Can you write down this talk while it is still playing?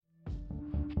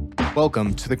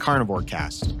Welcome to the Carnivore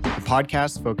Cast, a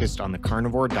podcast focused on the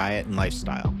carnivore diet and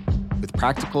lifestyle, with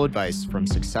practical advice from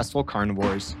successful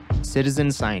carnivores,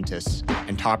 citizen scientists,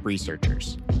 and top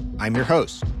researchers. I'm your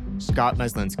host, Scott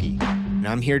Myslinski, and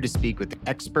I'm here to speak with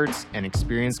experts and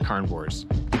experienced carnivores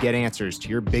to get answers to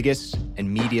your biggest and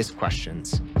meatiest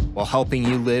questions while helping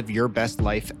you live your best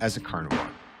life as a carnivore.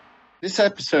 This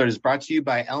episode is brought to you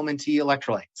by LMNT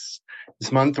Electrolytes.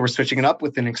 This month, we're switching it up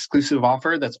with an exclusive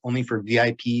offer that's only for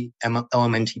VIP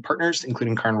LMNT partners,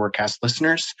 including Carnivore Cast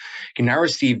listeners. You can now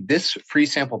receive this free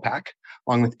sample pack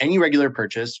along with any regular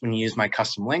purchase when you use my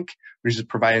custom link, which is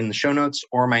provided in the show notes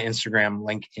or my Instagram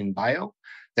link in bio.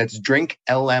 That's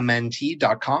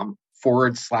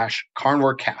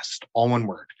drinklmnt.com/carnivorecast, all one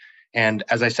word. And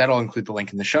as I said, I'll include the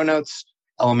link in the show notes.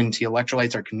 LMNT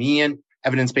electrolytes are convenient,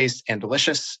 evidence-based, and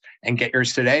delicious. And get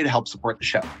yours today to help support the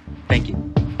show. Thank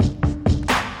you.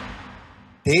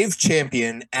 Dave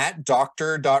Champion at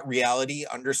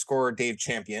Dr.reality_Dave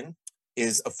Champion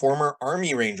is a former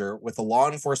Army Ranger with a law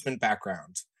enforcement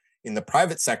background. In the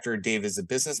private sector, Dave is a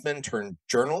businessman turned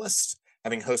journalist,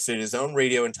 having hosted his own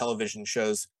radio and television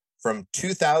shows from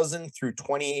 2000 through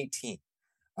 2018.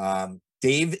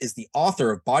 Dave is the author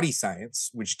of Body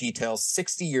Science, which details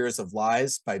 60 years of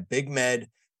lies by Big Med,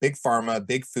 Big Pharma,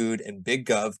 Big Food, and Big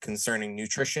Gov concerning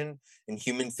nutrition and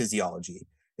human physiology.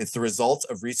 It's the result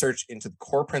of research into the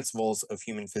core principles of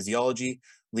human physiology,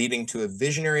 leading to a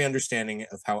visionary understanding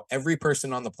of how every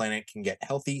person on the planet can get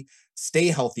healthy, stay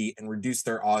healthy, and reduce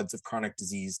their odds of chronic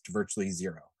disease to virtually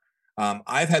zero.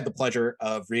 I've had the pleasure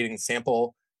of reading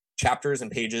sample chapters and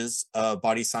pages of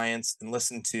Body Science and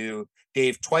listened to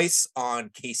Dave twice on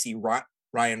Casey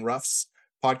Ryan Ruff's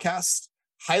podcast.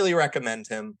 Highly recommend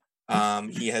him.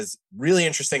 He has really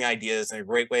interesting ideas and a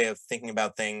great way of thinking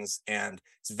about things, and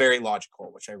it's very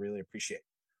logical, which I really appreciate.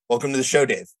 Welcome to the show,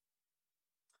 Dave.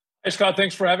 Hey, Scott.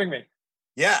 Thanks for having me.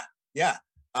 Yeah.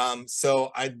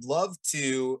 So I'd love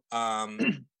to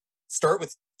start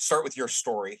with your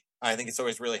story. I think it's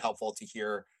always really helpful to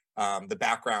hear the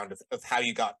background of how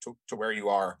you got to where you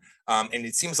are. And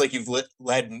it seems like you've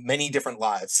led many different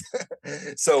lives.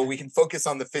 So we can focus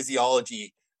on the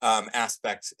physiology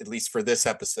aspect, at least for this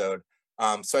episode.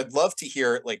 So I'd love to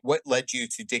hear what led you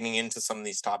to digging into some of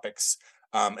these topics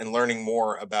and learning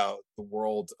more about the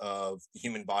world of the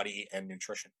human body and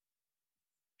nutrition.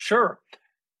 Sure.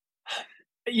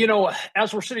 You know,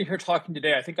 as we're sitting here talking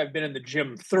today, I think I've been in the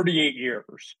gym 38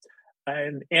 years.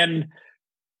 And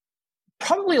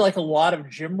probably like a lot of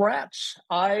gym rats,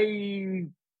 I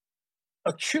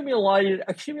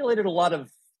accumulated a lot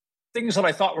of things that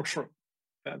I thought were true,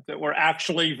 that were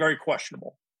actually very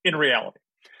questionable in reality.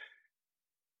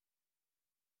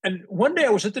 And one day I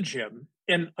was at the gym,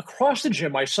 and across the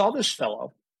gym, I saw this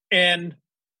fellow, and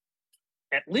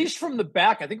at least from the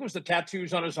back, I think it was the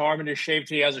tattoos on his arm and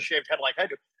he has a shaved head like I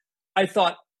do. I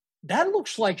thought, that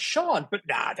looks like Sean, but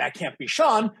nah, that can't be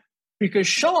Sean, because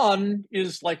Sean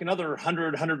is like another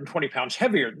 100, 120 pounds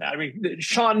heavier than that. I mean,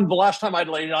 Sean, the last time I'd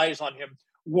laid eyes on him,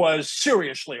 was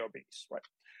seriously obese, right?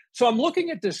 So I'm looking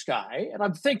at this guy and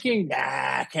I'm thinking,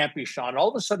 nah, can't be Sean. All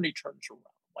of a sudden he turns around.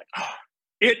 I'm like,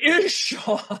 it is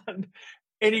Sean.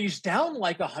 And he's down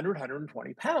like 100,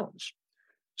 120 pounds.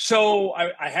 So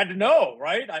I had to know,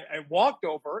 right? I walked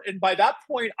over, and by that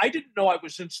point, I didn't know I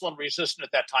was insulin resistant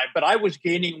at that time, but I was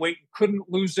gaining weight and couldn't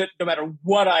lose it no matter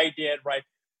what I did, right?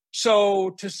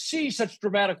 So to see such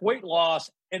dramatic weight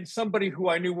loss and somebody who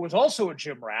I knew was also a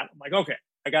gym rat, I'm like, okay,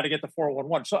 I got to get the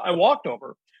 411. So I walked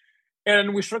over.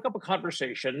 And we struck up a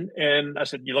conversation, and I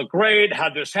said, you look great.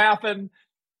 How'd this happen?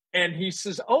 And he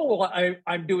says, oh, well,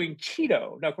 I'm doing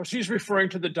keto. Now, of course, he's referring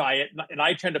to the diet, and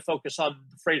I tend to focus on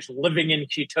the phrase living in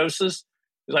ketosis,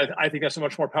 because I think that's a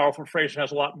much more powerful phrase and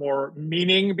has a lot more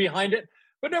meaning behind it.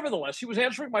 But nevertheless, he was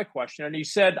answering my question, and he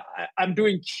said, I'm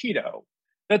doing keto.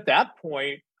 At that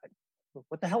point,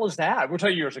 what the hell is that? We're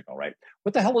talking years ago, right?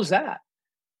 What the hell is that?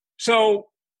 So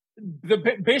the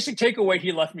basic takeaway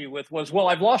he left me with was, well,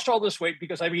 I've lost all this weight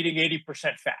because I'm eating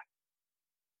 80% fat.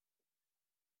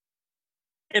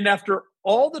 And after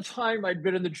all the time I'd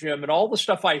been in the gym and all the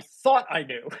stuff I thought I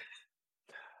knew,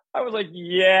 I was like,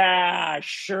 yeah,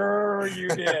 sure you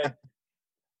did.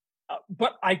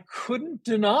 But I couldn't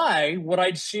deny what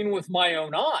I'd seen with my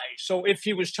own eyes. So if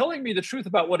he was telling me the truth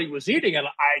about what he was eating, and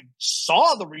I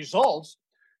saw the results,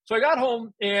 so I got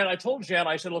home and I told Jan,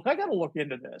 I said, look, I got to look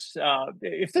into this.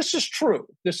 If this is true,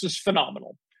 this is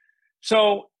phenomenal.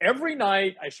 So every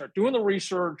night I start doing the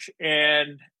research,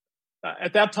 and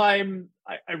at that time,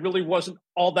 I really wasn't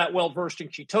all that well versed in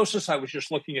ketosis. I was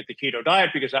just looking at the keto diet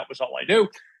because that was all I knew.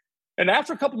 And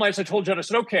after a couple of nights, I told Jen, I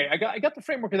said, okay, I got the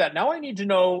framework of that. Now I need to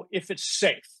know if it's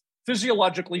safe.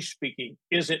 physiologically speaking,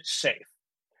 is it safe?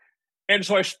 And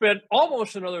so I spent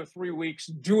almost another 3 weeks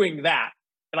doing that.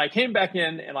 And I came back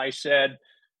in and I said,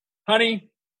 honey,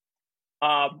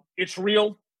 it's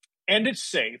real and it's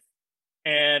safe.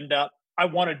 And I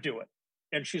want to do it.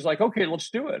 And she's like, okay, let's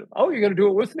do it. Oh, you're going to do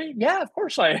it with me? Yeah, of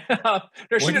course I am.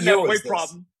 No, she didn't have a weight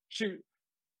problem. She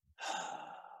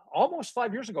almost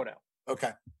 5 years ago now.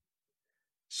 Okay.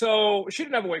 So she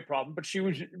didn't have a weight problem, but she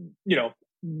was,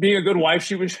 being a good wife,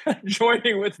 she was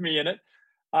joining with me in it.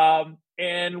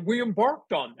 And we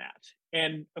embarked on that.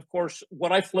 And of course,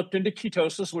 when I flipped into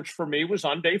ketosis, which for me was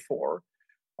on day 4,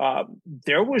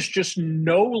 there was just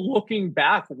no looking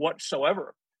back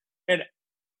whatsoever. And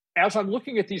as I'm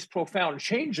looking at these profound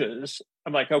changes,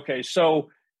 I'm like, okay, so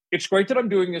it's great that I'm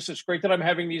doing this. It's great that I'm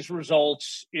having these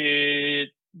results.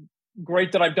 It's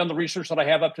great that I've done the research that I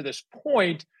have up to this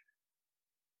point.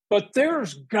 But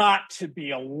there's got to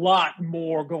be a lot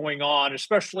more going on,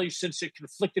 especially since it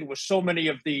conflicted with so many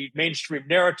of the mainstream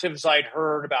narratives I'd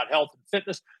heard about health and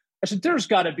fitness. I said, there's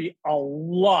got to be a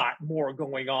lot more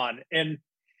going on. And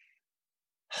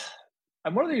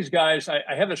I'm one of these guys,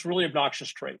 I have this really obnoxious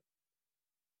trait.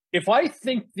 If I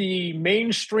think the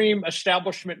mainstream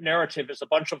establishment narrative is a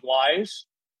bunch of lies,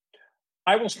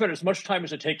 I will spend as much time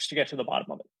as it takes to get to the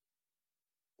bottom of it.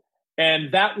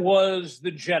 And that was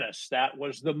the genesis. That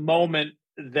was the moment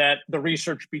that the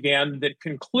research began that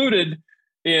concluded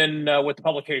in with the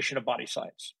publication of Body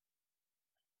Science.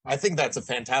 I think that's a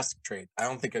fantastic trait. I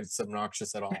don't think it's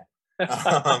obnoxious at all.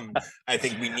 I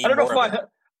think we need more of it.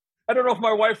 I don't know if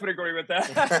my wife would agree with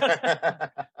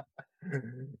that.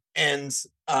 And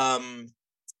I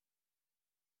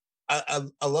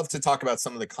love to talk about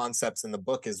some of the concepts in the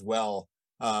book as well.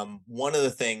 One of the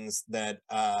things that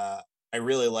I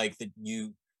really like that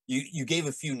you gave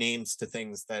a few names to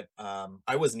things that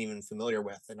I wasn't even familiar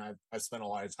with, and I've spent a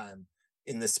lot of time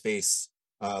in this space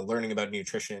learning about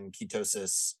nutrition,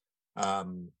 ketosis,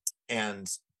 and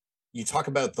you talk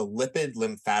about the lipid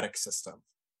lymphatic system.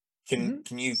 Can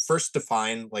you first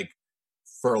define, like,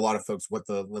 for a lot of folks, what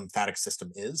the lymphatic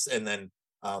system is, and then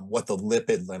what the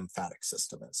lipid lymphatic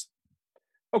system is?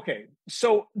 Okay,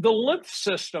 so the lymph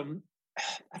system,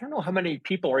 I don't know how many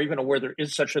people are even aware there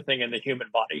is such a thing in the human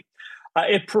body.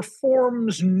 It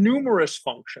performs numerous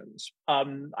functions.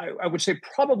 I would say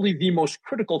probably the most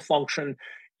critical function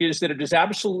is that it is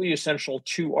absolutely essential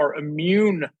to our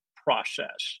immune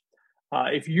process.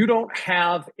 If you don't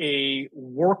have a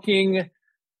working,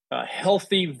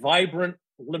 healthy, vibrant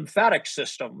lymphatic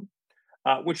system,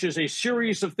 which is a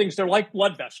series of things, they're like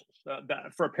blood vessels.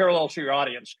 For a parallel to your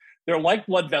audience, they're like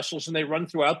blood vessels and they run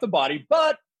throughout the body,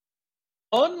 but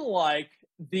unlike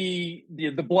the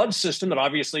blood system, that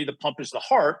obviously the pump is the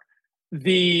heart,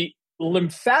 the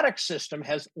lymphatic system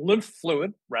has lymph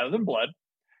fluid rather than blood,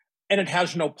 and it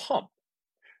has no pump.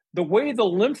 The way the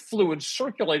lymph fluid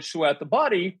circulates throughout the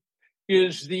body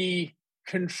is the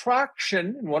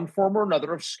contraction in one form or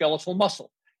another of skeletal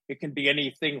muscle. It can be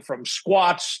anything from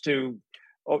squats to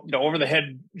over the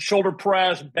head shoulder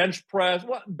press, bench press,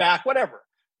 back, whatever.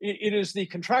 It is the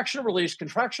contraction release,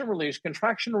 contraction release,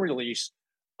 contraction release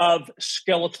of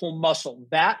skeletal muscle.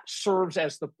 That serves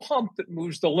as the pump that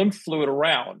moves the lymph fluid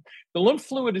around. The lymph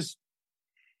fluid is,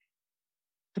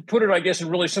 to put it, I guess, in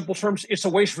really simple terms, it's a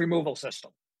waste removal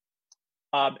system.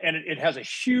 And it has a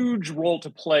huge role to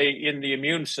play in the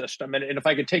immune system. And if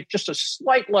I could take just a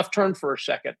slight left turn for a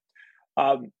second,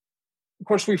 of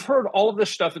course, we've heard all of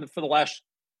this stuff for the last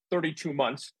 32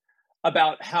 months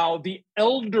about how the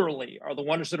elderly are the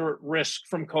ones that are at risk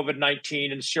from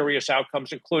COVID-19 and serious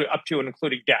outcomes, up to and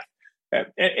including death. And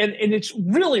it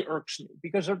really irks me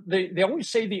because they always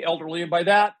say the elderly, and by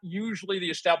that, usually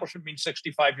the establishment means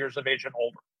 65 years of age and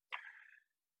older.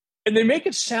 And they make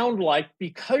it sound like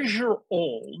because you're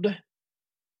old,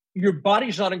 your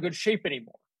body's not in good shape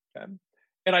anymore. Okay?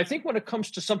 And I think when it comes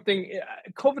to something,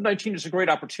 COVID-19 is a great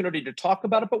opportunity to talk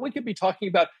about it, but we could be talking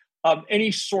about any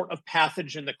sort of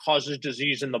pathogen that causes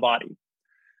disease in the body.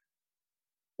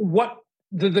 What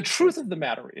the truth of the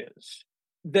matter is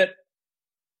that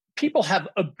people have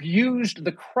abused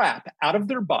the crap out of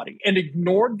their body and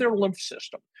ignored their lymph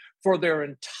system for their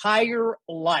entire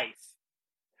life.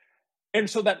 And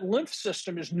so that lymph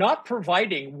system is not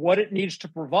providing what it needs to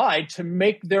provide to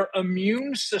make their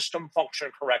immune system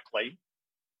function correctly.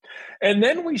 And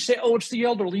then we say, oh, it's the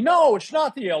elderly. No, it's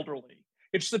not the elderly.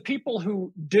 It's the people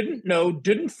who didn't know,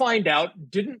 didn't find out,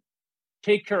 didn't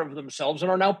take care of themselves, and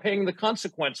are now paying the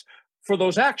consequence for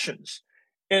those actions.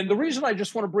 And the reason I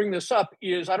just want to bring this up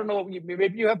is, I don't know,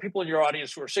 maybe you have people in your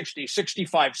audience who are 60,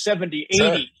 65, 70, 80.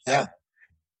 Sure. Yeah.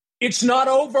 It's not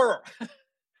over.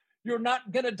 You're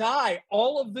not going to die.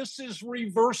 All of this is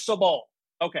reversible.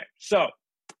 Okay, so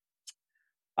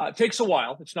it takes a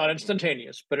while. It's not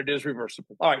instantaneous, but it is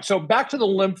reversible. All right, so back to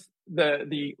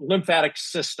the lymphatic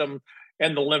system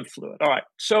and the lymph fluid. All right,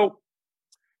 so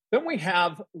then we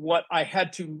have what I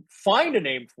had to find a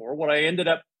name for, what I ended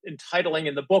up entitling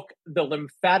in the book, the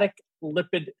lymphatic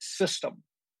lipid system.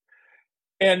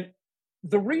 And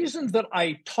the reason that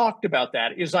I talked about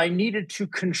that is I needed to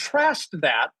contrast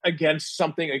that against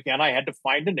something. Again, I had to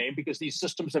find a name because these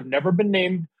systems have never been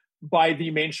named by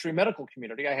the mainstream medical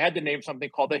community. I had to name something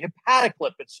called the hepatic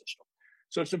lipid system.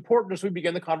 So it's important as we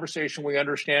begin the conversation, we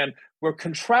understand we're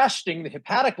contrasting the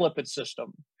hepatic lipid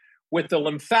system with the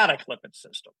lymphatic lipid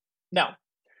system. Now,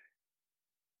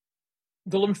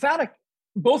 the lymphatic,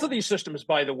 both of these systems,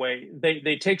 by the way,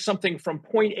 they take something from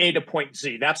point A to point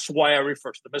Z. That's why I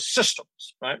refer to them as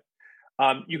systems, right?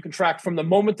 You can track from the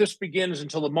moment this begins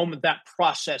until the moment that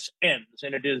process ends.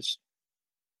 And it is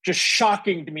just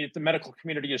shocking to me that the medical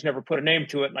community has never put a name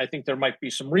to it. And I think there might be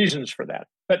some reasons for that.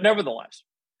 But nevertheless,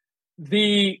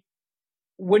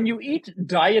 when you eat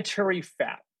dietary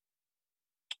fat,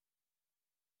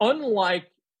 unlike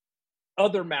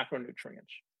other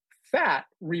macronutrients, fat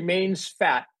remains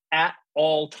fat at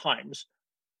all times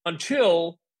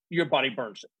until your body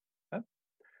burns it. Okay?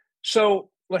 So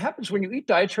what happens when you eat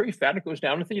dietary fat, it goes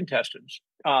down into the intestines.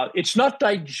 It's not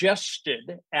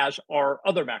digested as are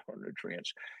other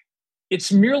macronutrients.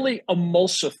 It's merely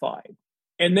emulsified.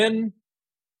 And then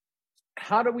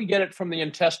how do we get it from the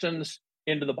intestines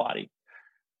into the body?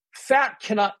 Fat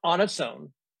cannot on its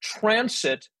own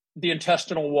transit the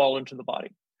intestinal wall into the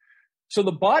body. So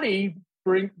the body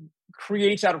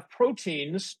creates out of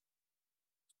proteins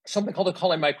something called a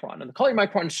chylomicron. And the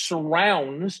chylomicron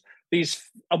surrounds these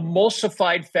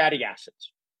emulsified fatty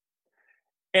acids.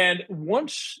 And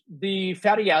once the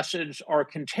fatty acids are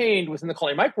contained within the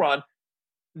chylomicron,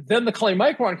 then the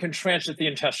chylomicron can transit the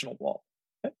intestinal wall.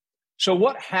 Okay? So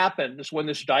what happens when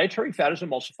this dietary fat is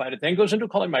emulsified? It then goes into a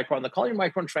chylomicron. The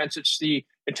chylomicron transits the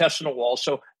intestinal wall.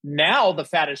 So now the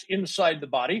fat is inside the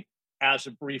body. As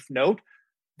a brief note,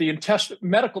 the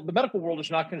medical world does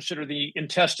not consider the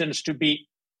intestines to be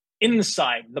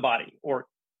inside the body or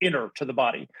inner to the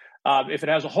body. If it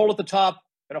has a hole at the top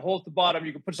and a hole at the bottom,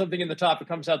 you can put something in the top, it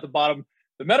comes out the bottom.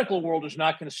 The medical world does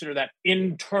not consider that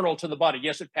internal to the body.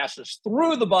 Yes, it passes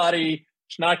through the body.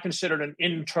 It's not considered an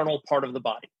internal part of the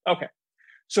body. Okay.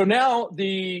 So now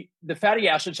the fatty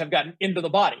acids have gotten into the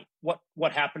body.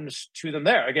 What happens to them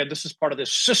there? Again, this is part of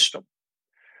this system.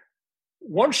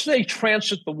 Once they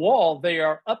transit the wall, they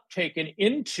are uptaken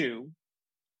into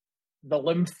the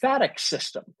lymphatic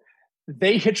system.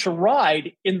 They hitch a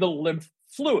ride in the lymph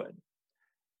fluid,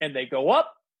 and they go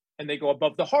up and they go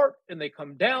above the heart and they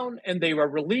come down and they are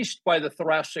released by the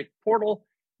thoracic portal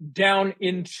down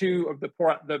into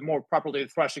the more properly the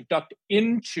thoracic duct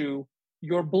into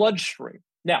your bloodstream.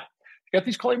 Now, you got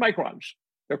these chylomicrons.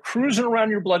 They're cruising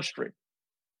around your bloodstream.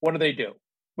 What do?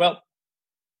 Well,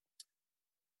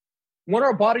 when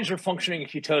our bodies are functioning in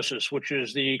ketosis, which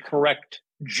is the correct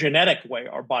genetic way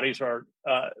our bodies are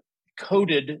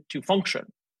coded to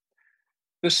function,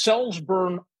 the cells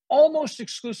burn almost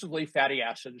exclusively fatty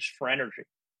acids for energy.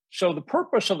 So the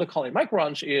purpose of the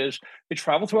chylomicrons is they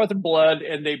travel throughout the blood,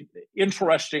 and they,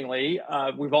 interestingly,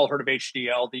 we've all heard of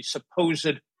HDL, the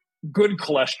supposed good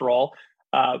cholesterol,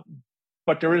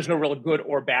 but there is no real good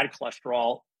or bad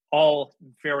cholesterol. All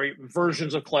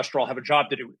versions of cholesterol have a job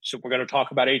to do. So we're going to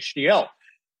talk about HDL.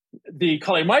 The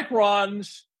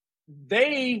chylomicrons,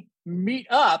 they meet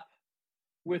up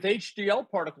with HDL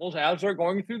particles as they're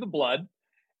going through the blood.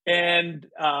 And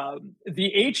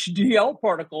the HDL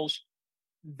particles,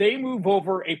 they move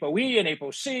over ApoE and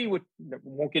ApoC, which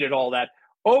won't get into all that,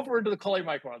 over into the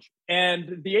chylomicrons.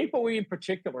 And the ApoE in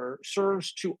particular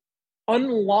serves to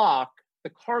unlock the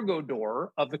cargo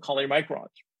door of the chylomicrons.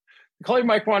 The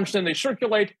chylomicrons, then they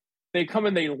circulate, they come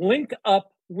and they link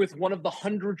up with one of the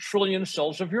 100 trillion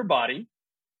cells of your body.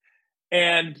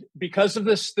 And because of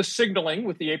the signaling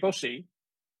with the ApoC,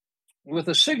 with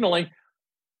the signaling,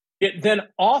 it then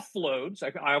offloads,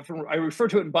 I refer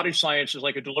to it in body science as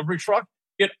like a delivery truck.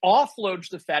 It offloads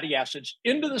the fatty acids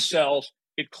into the cells,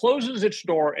 it closes its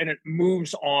door, and it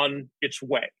moves on its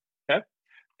way. Okay?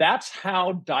 That's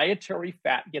how dietary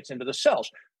fat gets into the cells.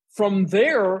 From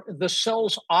there, the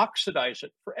cells oxidize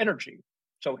it for energy.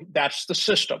 So that's the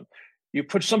system. You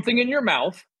put something in your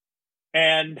mouth,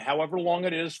 and however long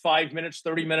it is, 5 minutes,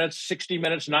 30 minutes, 60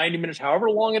 minutes, 90 minutes, however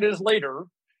long it is later,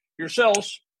 your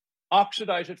cells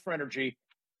oxidize it for energy,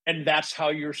 and that's how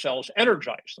your cells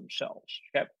energize themselves.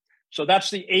 Okay? So that's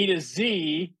the A to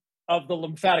Z of the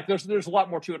lymphatic. There's a lot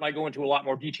more to it, and I go into a lot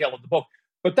more detail in the book.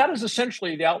 But that is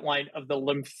essentially the outline of the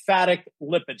lymphatic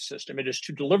lipid system. It is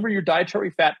to deliver your dietary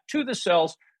fat to the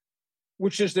cells,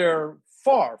 which is their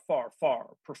far, far, far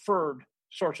preferred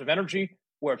source of energy,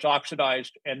 where it's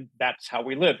oxidized, and that's how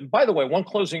we live. And by the way, one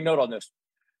closing note on this.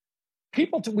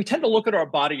 We tend to look at our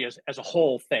body as a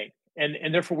whole thing,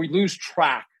 and therefore we lose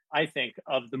track, I think,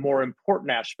 of the more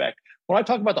important aspect. When I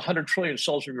talk about the 100 trillion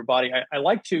cells of your body, I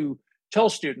like to tell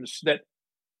students that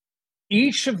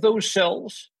each of those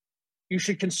cells, you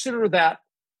should consider that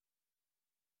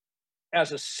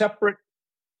as a separate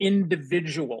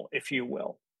individual, if you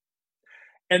will.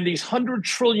 And these 100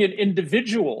 trillion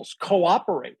individuals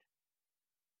cooperate.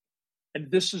 And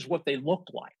this is what they look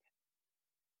like.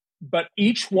 But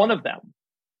each one of them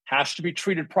has to be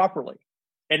treated properly.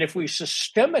 And if we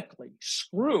systemically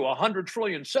screw 100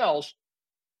 trillion cells,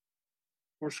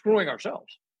 we're screwing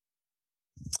ourselves.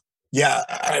 Yeah,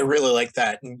 I really like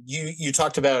that. And you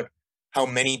talked about how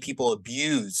many people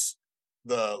abuse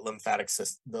the lymphatic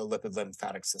system, the lipid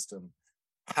lymphatic system.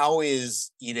 How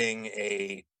is eating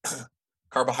a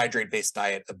carbohydrate-based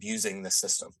diet abusing the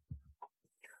system?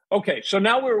 Okay, so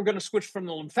now we're going to switch from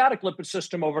the lymphatic lipid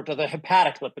system over to the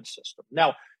hepatic lipid system.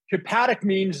 Now, hepatic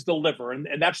means the liver, and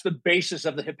that's the basis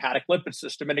of the hepatic lipid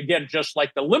system. And again, just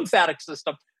like the lymphatic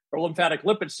system or lymphatic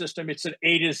lipid system, it's an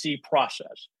A to Z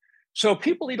process. So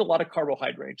people eat a lot of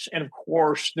carbohydrates, and of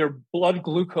course, their blood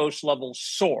glucose level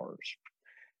soars.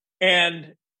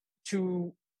 And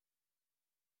to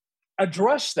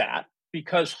address that,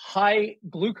 because high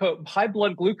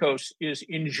blood glucose is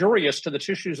injurious to the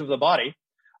tissues of the body,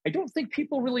 I don't think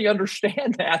people really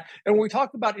understand that. And when we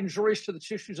talk about injurious to the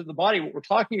tissues of the body, what we're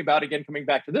talking about, again, coming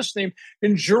back to this theme,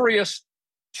 injurious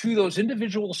to those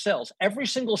individual cells. Every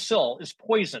single cell is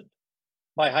poisoned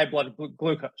by high blood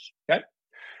glucose, okay?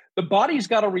 The body's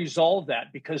got to resolve that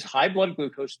because high blood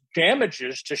glucose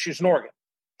damages tissues and organs.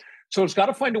 So it's got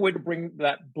to find a way to bring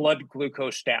that blood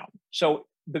glucose down. So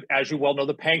as you well know,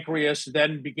 the pancreas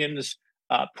then begins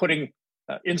putting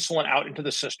insulin out into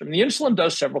the system. And the insulin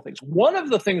does several things. One of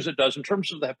the things it does in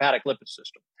terms of the hepatic lipid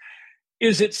system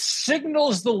is it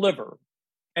signals the liver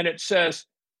and it says,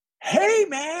 hey,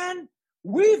 man,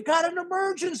 we've got an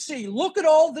emergency. Look at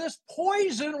all this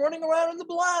poison running around in the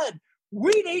blood.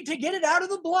 We need to get it out of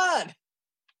the blood.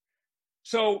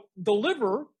 So the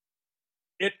liver,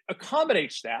 it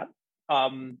accommodates that.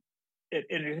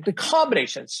 It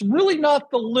accommodates it. It's really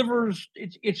not the liver's,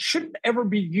 it shouldn't ever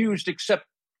be used except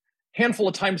a handful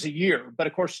of times a year. But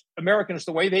of course, Americans,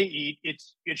 the way they eat,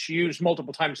 it's used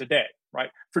multiple times a day, right?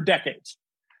 For decades.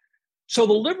 So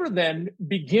the liver then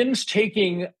begins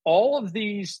taking all of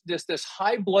this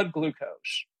high blood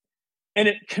glucose, and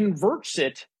it converts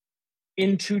it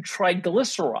into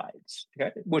triglycerides,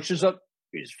 okay, which is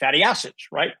fatty acids,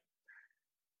 right?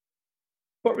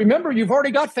 But remember, you've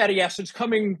already got fatty acids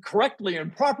coming correctly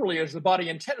and properly as the body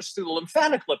intends through the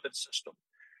lymphatic lipid system.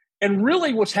 And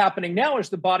really what's happening now is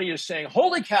the body is saying,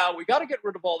 holy cow, we got to get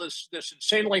rid of all this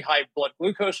insanely high blood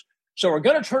glucose. So we're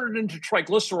going to turn it into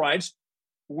triglycerides,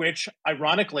 which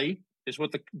ironically is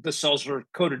what the cells are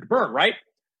coded to burn, right?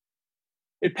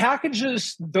 It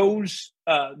packages those,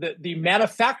 the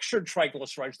manufactured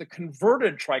triglycerides, the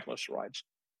converted triglycerides,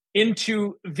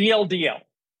 into VLDL.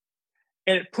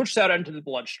 And it puts that into the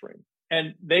bloodstream.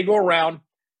 And they go around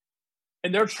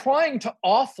and they're trying to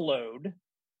offload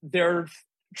their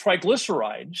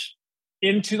triglycerides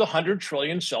into the 100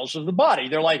 trillion cells of the body.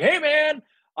 They're like, hey, man,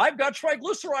 I've got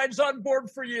triglycerides on board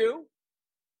for you.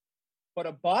 But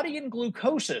a body in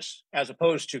glucosis, as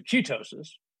opposed to ketosis,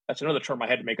 that's another term I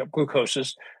had to make up,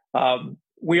 glucosis.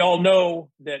 We all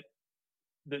know that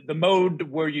the mode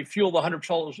where you fuel the 100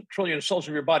 trillion cells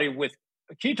of your body with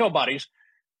keto bodies,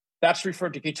 that's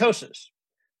referred to ketosis.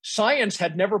 Science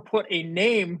had never put a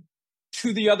name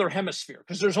to the other hemisphere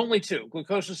because there's only two,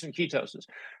 glucosis and ketosis.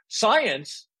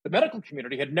 Science, the medical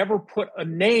community, had never put a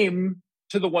name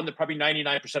to the one that probably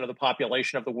 99% of the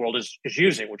population of the world is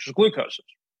using, which is glucosis.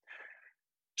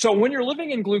 So when you're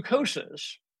living in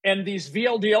glucosis and these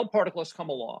VLDL particles come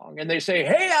along and they say,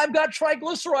 hey, I've got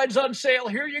triglycerides on sale,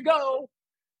 here you go.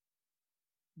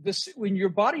 When your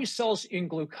body cells in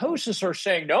glucosis are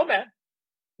saying, no, man,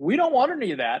 we don't want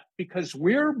any of that because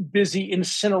we're busy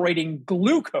incinerating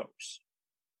glucose,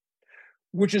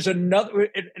 which is another,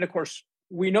 and of course,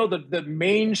 we know that the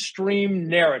mainstream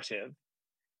narrative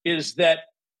is that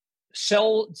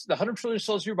the 100 trillion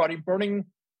cells of your body burning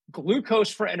glucose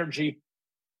for energy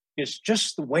is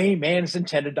just the way man's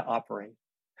intended to operate.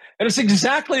 And it's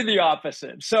exactly the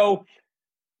opposite. So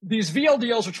these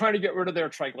VLDLs are trying to get rid of their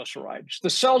triglycerides. The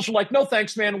cells are like, no,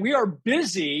 thanks, man. We are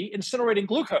busy incinerating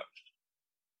glucose,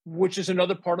 which is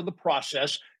another part of the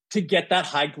process to get that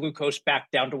high glucose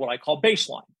back down to what I call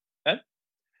baseline. Okay?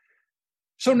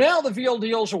 So now the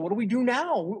VLDLs are, what do we do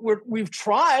now? We've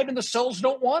tried and the cells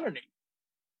don't want any.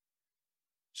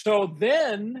 So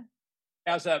then,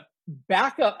 as a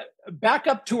backup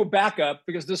to a backup,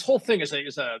 because this whole thing is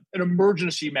an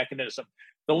emergency mechanism.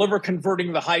 The liver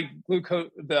converting the high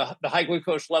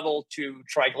glucose level to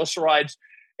triglycerides,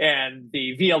 and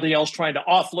the VLDLs trying to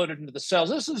offload it into the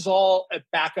cells. This is all a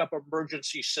backup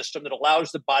emergency system that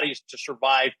allows the bodies to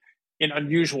survive in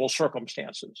unusual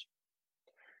circumstances.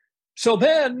 So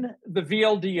then the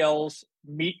VLDLs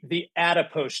meet the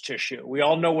adipose tissue. We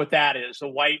all know what that is. The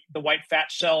white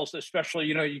fat cells, especially,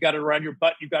 you got it around your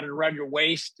butt, you got it around your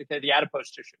waist, okay, the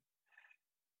adipose tissue.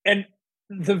 And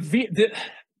the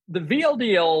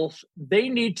VLDLs, they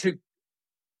need to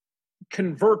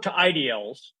convert to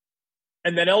IDLs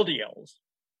and then LDLs.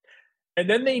 And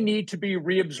then they need to be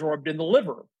reabsorbed in the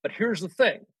liver. But here's the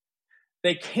thing.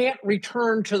 They can't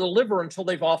return to the liver until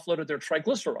they've offloaded their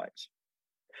triglycerides.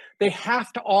 They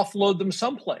have to offload them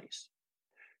someplace.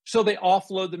 So they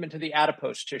offload them into the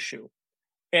adipose tissue.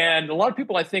 And a lot of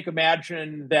people, I think,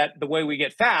 imagine that the way we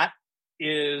get fat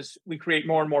is we create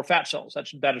more and more fat cells.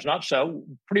 That is not so.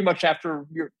 Pretty much after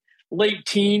your late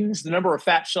teens, the number of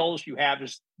fat cells you have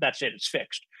that's it, it's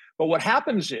fixed. But what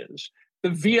happens is the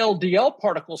VLDL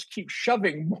particles keep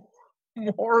shoving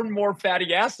more and more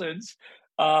fatty acids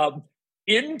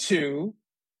into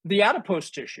the adipose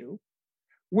tissue,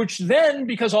 which then,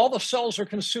 because all the cells are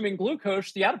consuming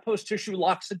glucose, the adipose tissue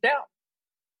locks it down.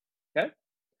 Okay?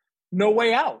 No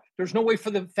way out. There's no way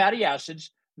for the fatty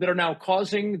acids that are now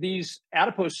causing these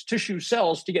adipose tissue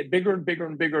cells to get bigger and bigger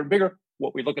and bigger and bigger,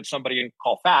 what we look at somebody and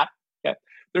call fat. Okay?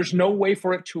 There's no way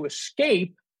for it to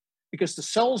escape because the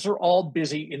cells are all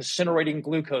busy incinerating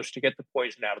glucose to get the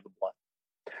poison out of the blood.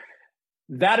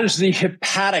 That is the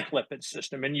hepatic lipid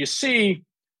system. And you see,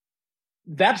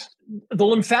 that's the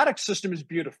lymphatic system is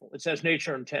beautiful. It's as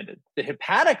nature intended. The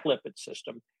hepatic lipid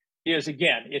system is,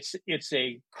 again, it's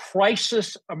a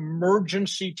crisis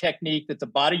emergency technique that the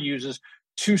body uses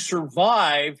to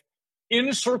survive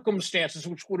in circumstances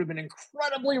which would have been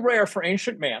incredibly rare for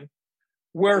ancient man,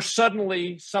 where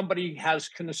suddenly somebody has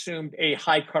consumed a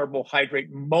high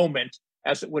carbohydrate moment,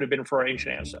 as it would have been for our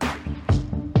ancient ancestors.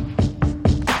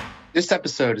 This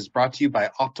episode is brought to you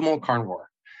by Optimal Carnivore.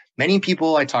 Many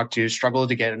people I talk to struggle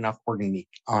to get enough organ meat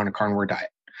on a carnivore diet.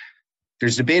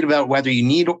 There's debate about whether you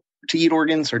need to eat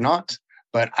organs or not,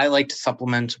 but I like to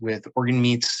supplement with organ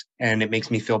meats and it makes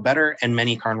me feel better, and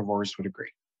many carnivores would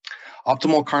agree.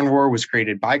 Optimal Carnivore was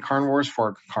created by carnivores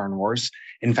for carnivores.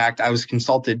 In fact, I was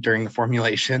consulted during the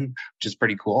formulation, which is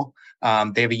pretty cool.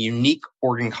 They have a unique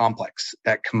organ complex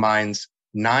that combines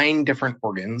 9 different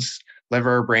organs,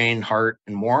 liver, brain, heart,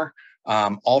 and more,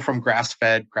 all from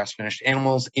grass-fed, grass-finished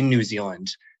animals in New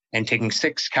Zealand. And taking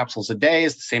 6 capsules a day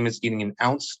is the same as eating an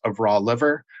ounce of raw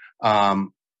liver.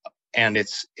 And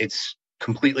it's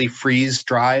completely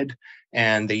freeze-dried,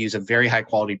 and they use a very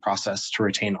high-quality process to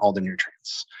retain all the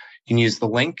nutrients. You can use the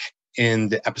link in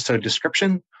the episode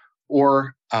description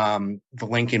or the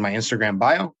link in my Instagram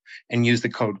bio and use the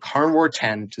code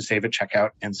carnivore10 to save at checkout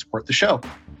and support the show.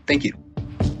 Thank you.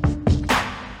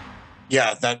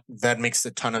 Yeah, that makes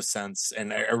a ton of sense.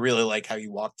 And I really like how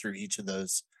you walk through each of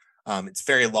those. It's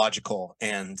very logical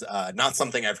and not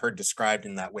something I've heard described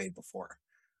in that way before.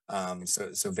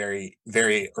 So very,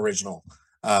 very original.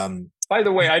 By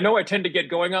the way, I know I tend to get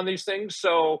going on these things,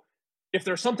 so if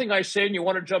there's something I say and you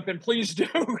want to jump in, please do.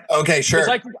 Okay, sure.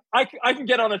 I can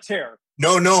get on a tear.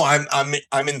 No,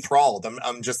 I'm enthralled.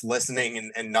 I'm just listening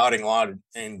and nodding along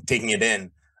and taking it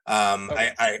in.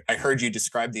 Okay. I heard you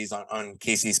describe these on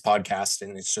Casey's podcast,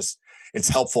 and it's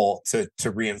helpful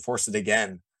to reinforce it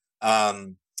again.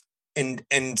 And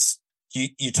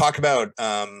you talk about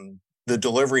the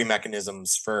delivery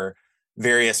mechanisms for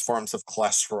various forms of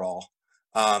cholesterol.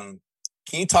 Can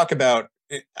you talk about,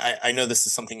 I know this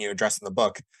is something you address in the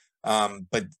book,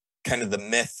 but kind of the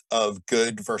myth of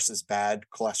good versus bad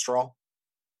cholesterol?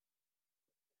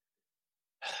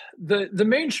 The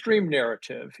mainstream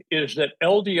narrative is that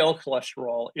LDL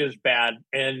cholesterol is bad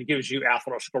and gives you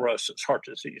atherosclerosis, heart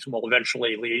disease, and will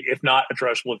eventually lead, if not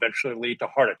addressed, will eventually lead to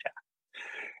heart attack.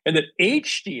 And that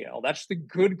HDL, that's the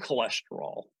good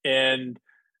cholesterol. And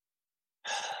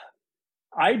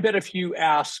I bet if you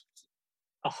asked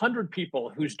 100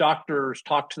 people whose doctors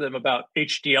talked to them about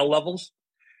HDL levels,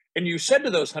 and you said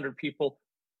to those 100 people,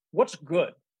 what's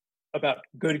good about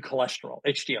good cholesterol,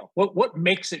 HDL? What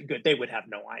makes it good? They would have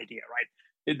no idea,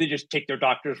 right? They just take their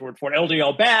doctor's word for it.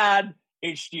 LDL bad,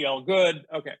 HDL good.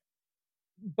 Okay.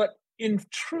 But in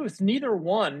truth, neither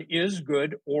one is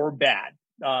good or bad.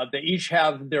 They each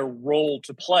have their role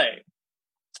to play.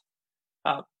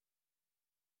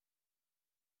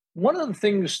 One of the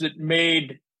things that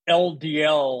made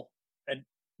LDL,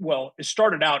 it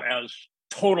started out as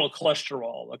total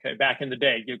cholesterol, okay, back in the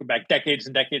day. You go back decades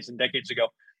and decades and decades ago.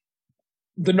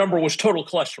 The number was total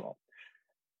cholesterol.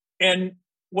 And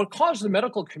what caused the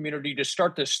medical community to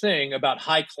start this thing about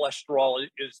high cholesterol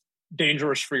is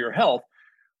dangerous for your health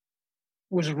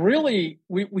was really,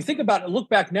 we think about it, look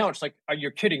back now, it's like,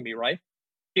 you're kidding me, right?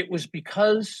 It was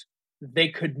because they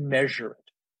could measure it.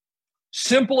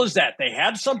 Simple as that. They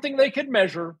had something they could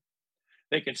measure.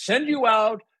 They could send you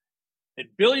out.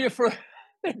 They'd bill you for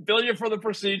the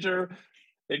procedure.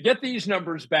 They'd get these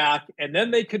numbers back, and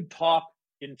then they could talk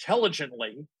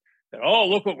intelligently that, oh,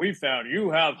 look what we found.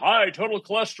 You have high total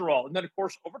cholesterol. And then, of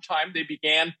course, over time, they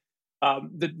began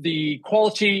the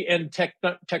quality and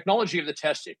technology of the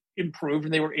test improved,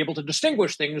 and they were able to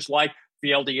distinguish things like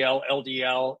VLDL,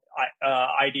 LDL,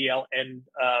 IDL, and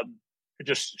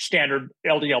just standard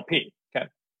LDLP. Okay.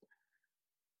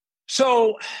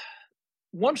 So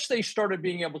once they started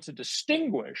being able to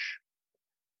distinguish,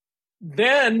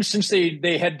 then since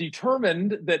they had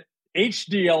determined that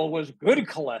HDL was good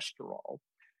cholesterol,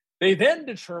 they then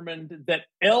determined that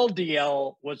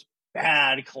LDL was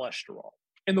bad cholesterol.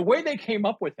 And the way they came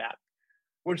up with that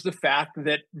was the fact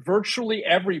that virtually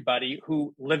everybody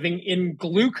who living in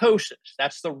glucosis,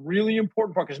 that's the really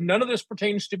important part, because none of this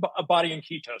pertains to a body in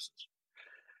ketosis.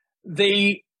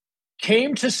 They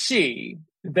came to see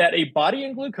that a body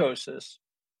in glucosis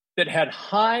that had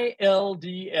high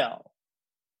LDL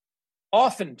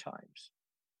oftentimes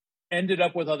ended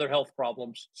up with other health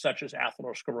problems such as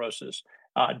atherosclerosis,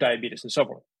 diabetes, and so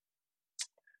forth.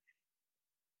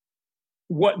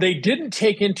 What they didn't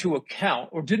take into account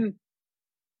or didn't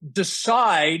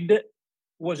decide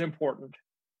was important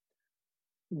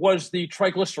was the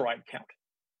triglyceride count.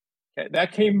 Okay,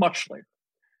 that came much later.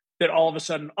 That all of a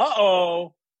sudden,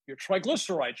 your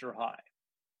triglycerides are high.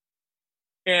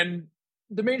 And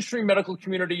the mainstream medical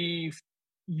community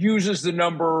uses the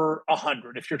number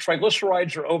 100. If your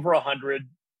triglycerides are over 100,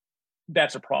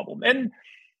 that's a problem. And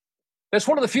that's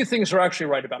one of the few things they're actually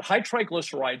right about. High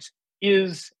triglycerides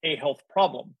is a health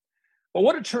problem. But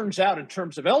what it turns out in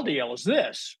terms of LDL is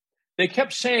this. They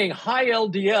kept saying high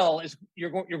LDL is you're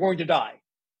going to die.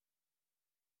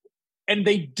 And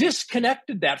they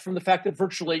disconnected that from the fact that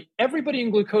virtually everybody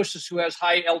in glucosis who has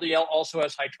high LDL also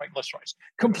has high triglycerides.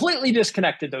 Completely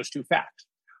disconnected those two facts.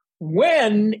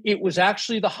 When it was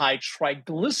actually the high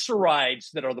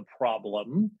triglycerides that are the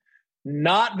problem,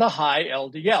 not the high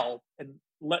LDL. And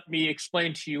let me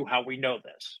explain to you how we know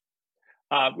this.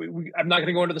 I'm not going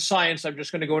to go into the science. I'm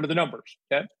just going to go into the numbers.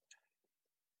 Okay.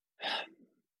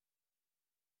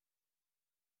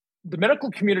 The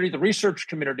medical community, the research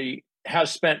community,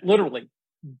 has spent literally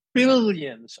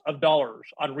billions of dollars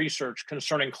on research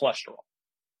concerning cholesterol.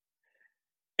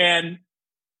 And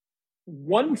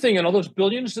one thing in all those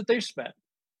billions that they've spent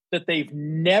that they've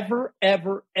never,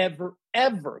 ever, ever,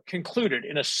 ever concluded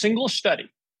in a single study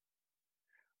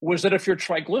was that if your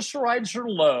triglycerides are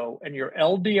low and your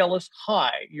LDL is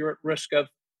high, you're at risk of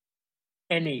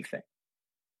anything.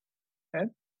 Okay?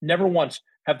 Never once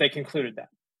have they concluded that.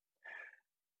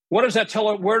 What does that tell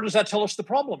us? Where does that tell us the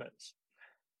problem is?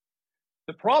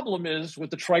 The problem is with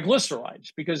the triglycerides,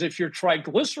 because if your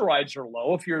triglycerides are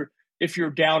low, if you're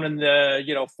down in the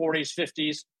 40s,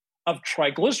 50s of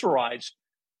triglycerides,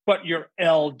 but your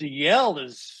LDL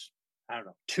is,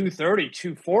 230,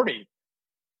 240,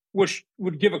 which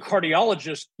would give a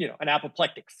cardiologist, an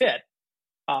apoplectic fit.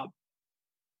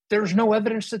 There's no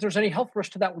evidence that there's any health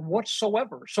risk to that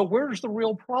whatsoever. So where's the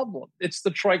real problem? It's the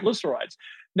triglycerides.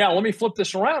 Now, let me flip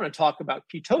this around and talk about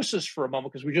ketosis for a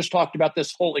moment, because we just talked about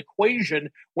this whole equation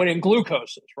when in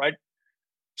glucosis, right?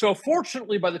 So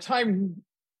fortunately, by the time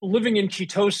living in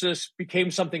ketosis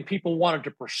became something people wanted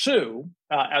to pursue,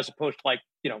 as opposed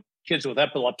to kids with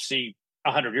epilepsy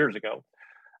 100 years ago,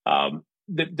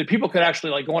 the people could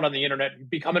actually go on the internet and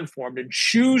become informed and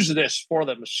choose this for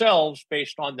themselves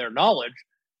based on their knowledge.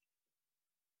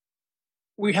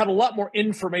 We had a lot more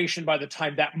information by the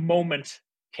time that moment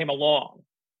came along.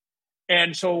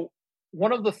 And so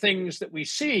one of the things that we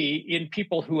see in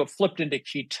people who have flipped into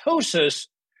ketosis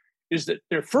is that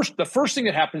the first thing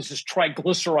that happens is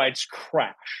triglycerides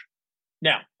crash.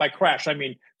 Now, by crash, I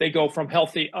mean they go from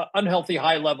unhealthy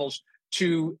high levels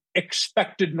to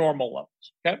expected normal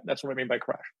levels. Okay, that's what I mean by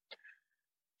crash.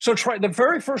 So the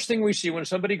very first thing we see when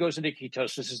somebody goes into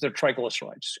ketosis is their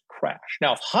triglycerides crash.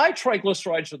 Now, if high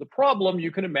triglycerides are the problem,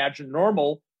 you can imagine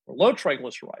normal or low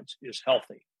triglycerides is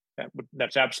healthy.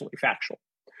 That's absolutely factual.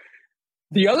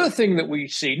 The other thing that we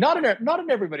see, not in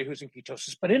everybody who's in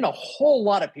ketosis, but in a whole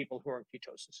lot of people who are in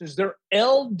ketosis, is their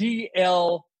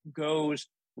LDL goes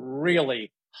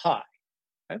really high.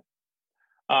 Okay?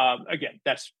 Again,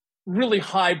 that's really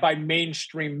high by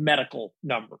mainstream medical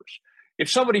numbers. If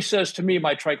somebody says to me,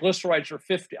 my triglycerides are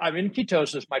 50, I'm in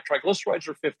ketosis, my triglycerides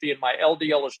are 50 and my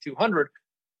LDL is 200,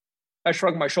 I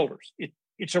shrug my shoulders.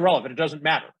 It's irrelevant. It doesn't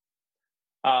matter.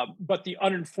 But the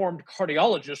uninformed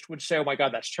cardiologist would say, oh my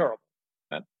God, that's terrible.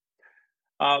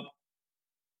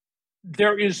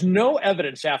 There is no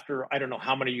evidence after, I don't know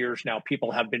how many years now,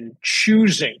 people have been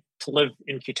choosing to live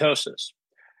in ketosis.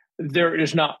 There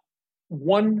is not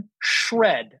one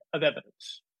shred of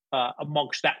evidence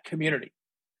amongst that community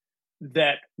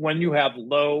that when you have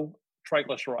low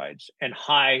triglycerides and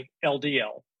high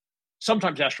LDL,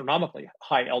 sometimes astronomically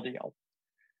high LDL,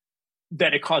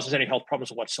 that it causes any health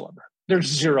problems whatsoever. There's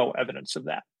zero evidence of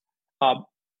that.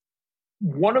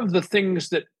 One of the things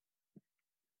that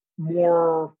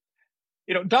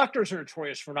doctors are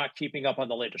notorious for not keeping up on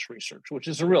the latest research, which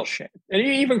is a real shame. And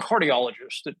even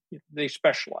cardiologists, that they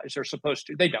specialize, they're supposed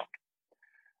to, they don't.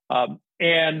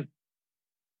 And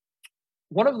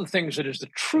one of the things that is the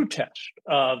true test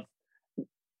of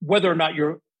whether or not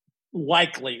you're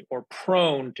likely or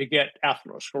prone to get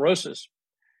atherosclerosis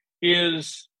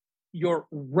is your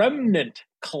remnant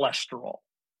cholesterol.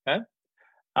 Okay?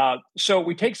 So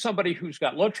we take somebody who's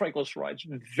got low triglycerides,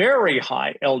 very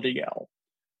high LDL,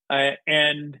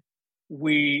 and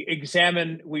we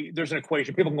examine, there's an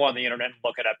equation. People can go on the internet and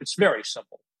look it up. It's very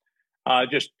simple.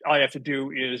 Just all you have to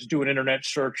do is do an internet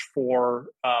search for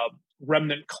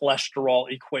remnant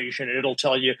cholesterol equation, and it'll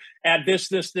tell you, add this,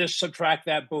 subtract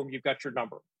that, boom, you've got your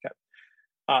number. Okay.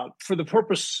 For the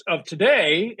purpose of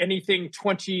today, anything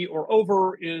 20 or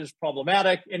over is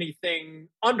problematic. Anything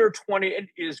under 20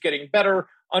 is getting better.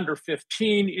 Under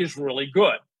 15 is really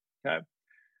good. Okay.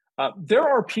 There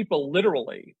are people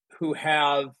literally who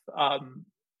have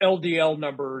LDL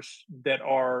numbers that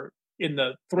are in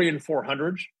the 300s and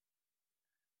 400s,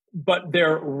 but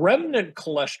their remnant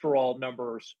cholesterol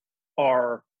numbers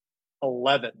are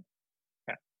 11.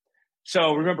 Okay.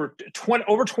 So remember,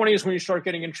 over 20 is when you start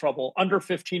getting in trouble. Under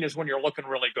 15 is when you're looking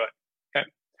really good. Okay.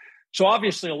 So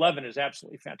obviously 11 is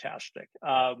absolutely fantastic.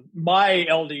 My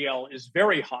LDL is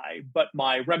very high, but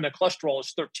my remnant cholesterol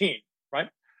is 13, right?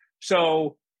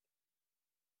 So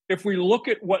if we look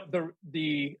at what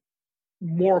the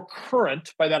more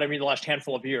current, by that I mean the last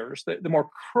handful of years, the more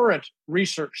current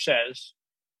research says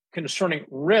concerning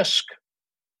risk,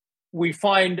 we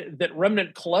find that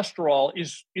remnant cholesterol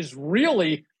is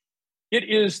really, it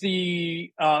is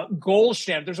the gold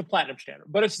standard. There's a platinum standard,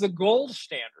 but it's the gold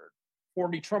standard for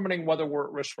determining whether we're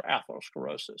at risk for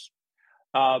atherosclerosis.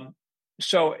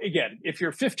 So again, if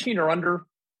you're 15 or under,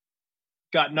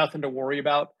 got nothing to worry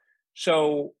about.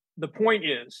 So the point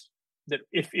is that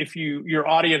if your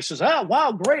audience says, "Oh,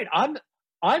 wow, great, I'm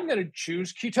going to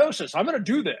choose ketosis. I'm going to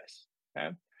do this," okay?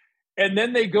 And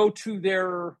then they go to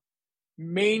their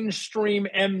mainstream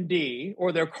MD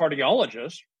or their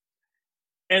cardiologist,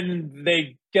 and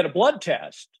they get a blood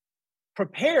test.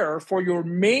 Prepare for your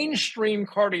mainstream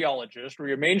cardiologist or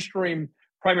your mainstream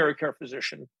primary care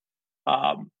physician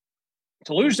to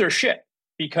lose their shit,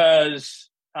 because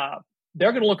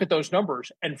they're going to look at those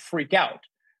numbers and freak out,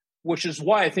 which is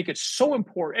why I think it's so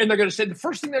important. And they're going to say, the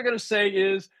first thing they're going to say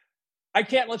is, I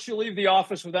can't let you leave the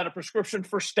office without a prescription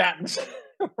for statins,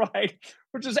 right?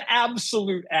 Which is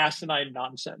absolute asinine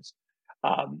nonsense.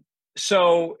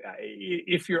 So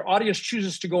if your audience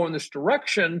chooses to go in this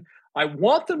direction, I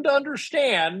want them to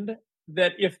understand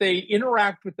that if they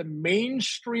interact with the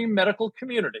mainstream medical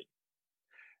community,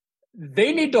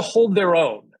 they need to hold their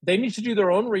own. They need to do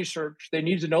their own research. They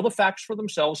need to know the facts for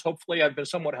themselves. Hopefully, I've been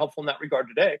somewhat helpful in that regard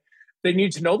today. They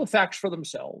need to know the facts for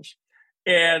themselves.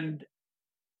 And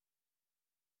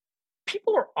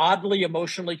people are oddly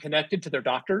emotionally connected to their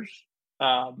doctors.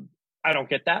 I don't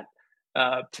get that.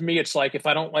 To me, it's like, if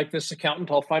I don't like this accountant,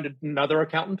 I'll find another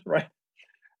accountant, right?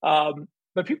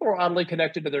 But people are oddly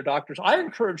connected to their doctors. I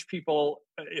encourage people,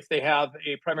 if they have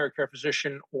a primary care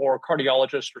physician or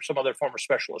cardiologist or some other form of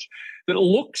specialist that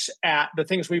looks at the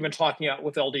things we've been talking about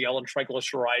with LDL and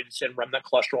triglycerides and remnant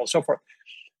cholesterol and so forth,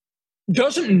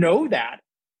 doesn't know that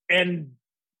and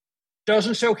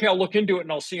doesn't say, okay, I'll look into it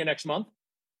and I'll see you next month.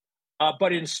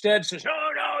 But instead says, no,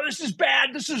 this is bad.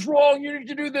 This is wrong. You need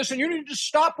to do this and you need to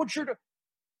stop what you're doing.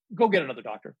 Go get another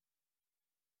doctor.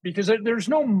 Because there's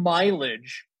no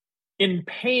mileage in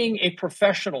paying a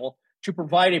professional to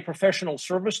provide a professional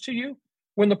service to you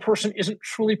when the person isn't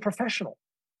truly professional.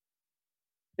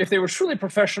 If they were truly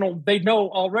professional, they'd know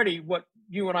already what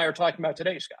you and I are talking about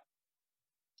today, Scott.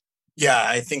 Yeah,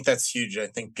 I think that's huge. I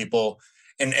think people,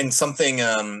 and something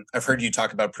I've heard you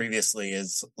talk about previously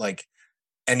is like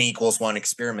N=1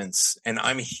 experiments. And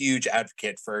I'm a huge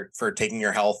advocate for taking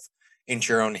your health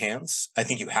into your own hands. I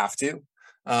think you have to.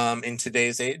 In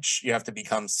today's age, you have to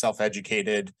become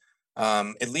self-educated,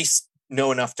 at least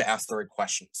know enough to ask the right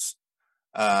questions.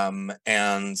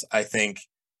 And I think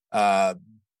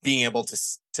being able to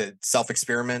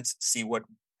self-experiment, see what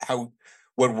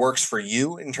works for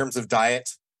you in terms of diet,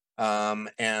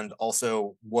 and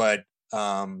also what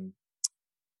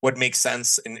makes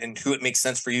sense and who it makes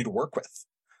sense for you to work with.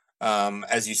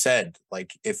 As you said,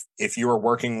 like if you were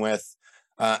working with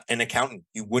an accountant,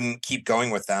 you wouldn't keep going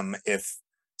with them if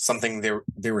something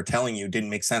they were telling you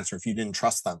didn't make sense, or if you didn't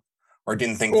trust them, or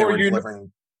didn't think they were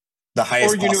delivering the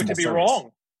highest possible service. Or you knew it to be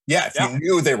wrong. Yeah, if you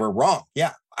knew they were wrong,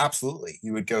 yeah, absolutely,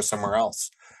 you would go somewhere else.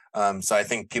 So I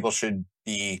think people should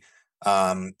be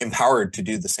empowered to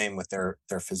do the same with their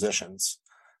physicians.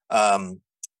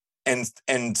 And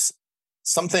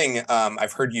something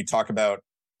I've heard you talk about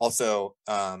also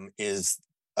is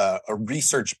a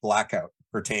research blackout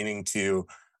pertaining to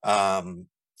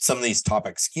some of these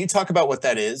topics. Can you talk about what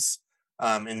that is?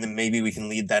 And then maybe we can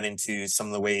lead that into some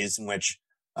of the ways in which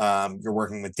you're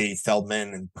working with Dave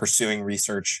Feldman and pursuing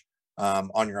research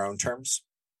on your own terms.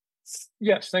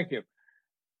 Yes, thank you.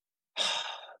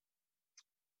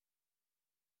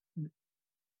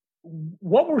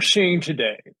 What we're seeing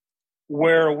today,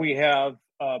 where we have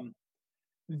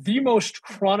the most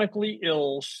chronically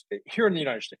ill, here in the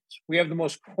United States, we have the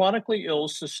most chronically ill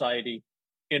society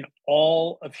in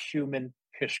all of human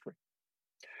history.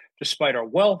 Despite our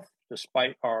wealth,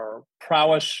 despite our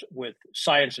prowess with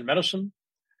science and medicine,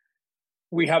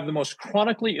 we have the most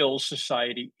chronically ill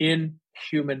society in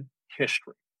human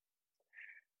history.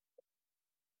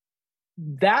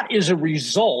 That is a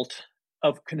result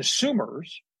of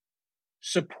consumers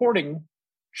supporting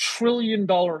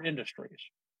trillion-dollar industries.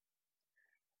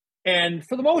 And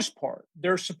for the most part,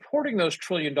 they're supporting those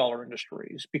trillion-dollar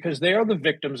industries because they are the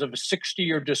victims of a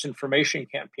 60-year disinformation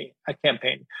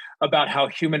campaign about how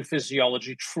human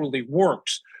physiology truly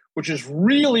works, which is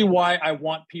really why I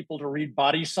want people to read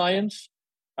Body Science.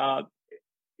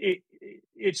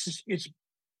 It's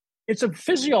a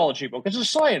physiology book. It's a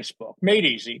science book, made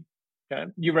easy.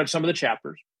 Okay? You read some of the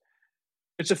chapters.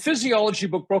 It's a physiology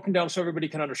book broken down so everybody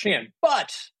can understand.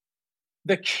 But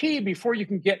the key, before you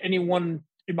can get anyone,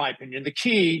 in my opinion, the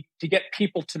key to get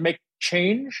people to make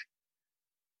change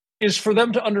is for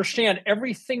them to understand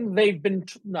everything they've been,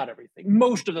 not everything,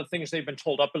 most of the things they've been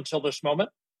told up until this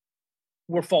moment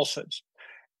were falsehoods.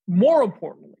 More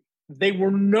importantly, they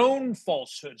were known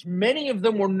falsehoods. Many of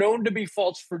them were known to be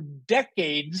false for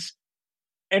decades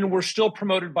and were still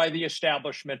promoted by the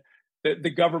establishment,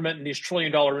 the government, and these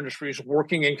trillion-dollar industries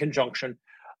working in conjunction.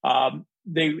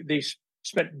 They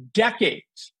spent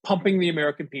decades pumping the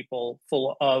American people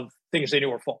full of things they knew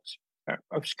were false,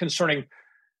 concerning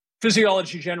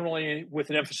physiology generally, with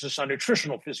an emphasis on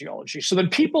nutritional physiology. So then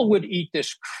people would eat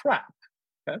this crap.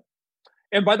 Okay?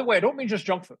 And by the way, I don't mean just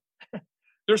junk food.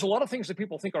 There's a lot of things that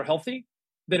people think are healthy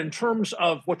that in terms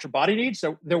of what your body needs,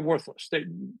 they're worthless.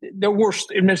 They're worse.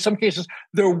 In some cases,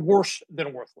 they're worse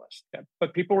than worthless. Okay?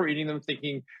 But people are eating them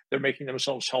thinking they're making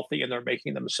themselves healthy, and they're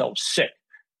making themselves sick.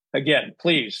 Again,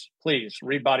 please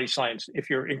read Body Science if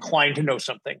you're inclined to know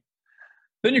something.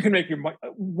 Then you can make your mind.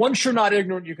 Once you're not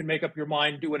ignorant, you can make up your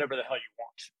mind, do whatever the hell you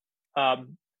want.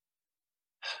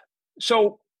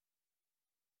 So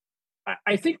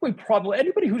I think we probably,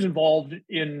 anybody who's involved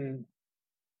in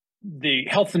the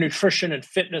health and nutrition and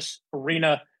fitness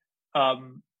arena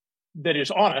that is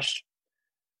honest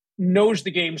knows the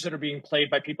games that are being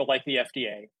played by people like the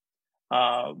FDA.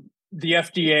 The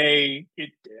FDA,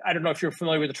 I don't know if you're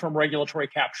familiar with the term regulatory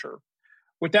capture.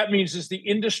 What that means is the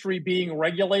industry being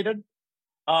regulated,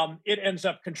 it ends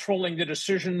up controlling the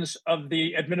decisions of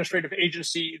the administrative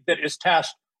agency that is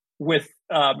tasked with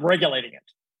regulating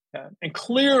it. And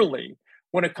clearly,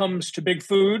 when it comes to big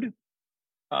food,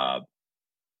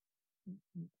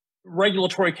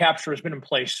 regulatory capture has been in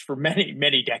place for many,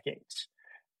 many decades.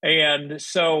 And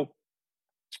so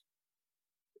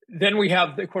then we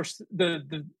have, of course,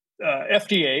 the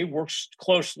FDA works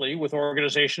closely with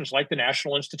organizations like the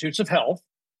National Institutes of Health.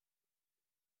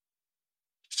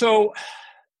 So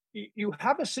you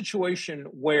have a situation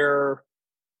where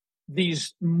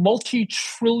these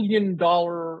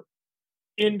multi-trillion-dollar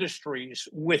industries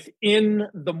within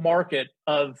the market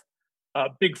of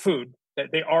big food,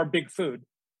 that they are big food,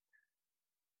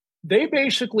 they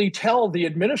basically tell the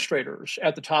administrators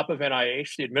at the top of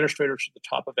NIH, the administrators at the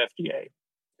top of FDA,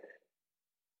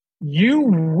 you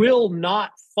will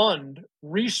not fund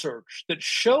research that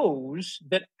shows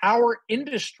that our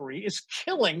industry is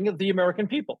killing the American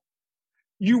people.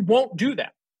 You won't do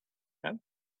that. Okay?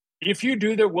 If you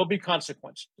do, there will be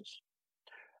consequences.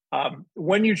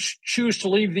 When you choose to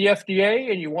leave the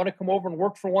FDA and you want to come over and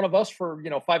work for one of us for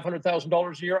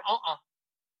 $500,000 a year,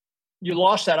 you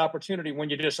lost that opportunity when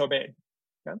you disobeyed.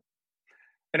 Okay?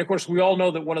 And of course, we all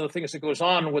know that one of the things that goes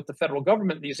on with the federal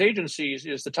government, these agencies,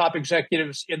 is the top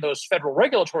executives in those federal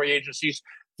regulatory agencies,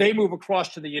 they move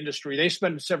across to the industry. They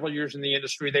spend several years in the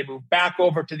industry. They move back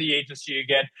over to the agency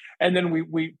again. And then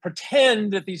we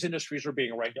pretend that these industries are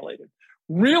being regulated.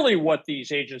 Really, what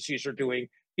these agencies are doing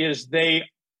is they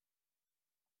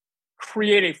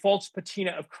create a false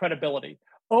patina of credibility.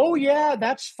 Oh, yeah,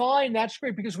 that's fine. That's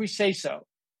great because we say so.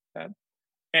 Okay?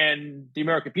 And the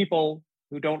American people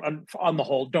who don't, on the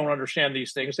whole, don't understand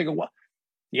these things. They go, well,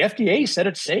 the FDA said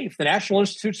it's safe. The National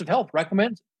Institutes of Health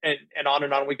recommends, and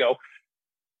on we go,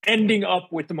 ending up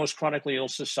with the most chronically ill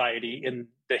society in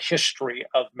the history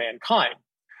of mankind.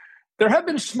 There have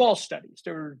been small studies.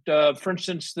 For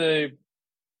instance, the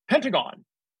Pentagon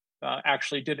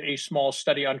actually did a small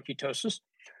study on ketosis,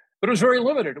 but it was very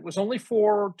limited. It was only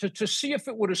to see if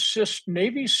it would assist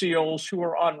Navy SEALs who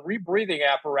are on rebreathing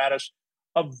apparatus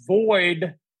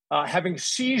avoid having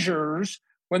seizures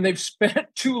when they've spent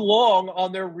too long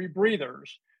on their rebreathers.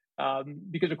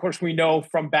 Because, of course, we know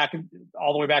from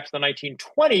all the way back to the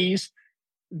 1920s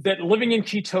that living in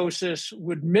ketosis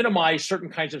would minimize certain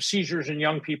kinds of seizures in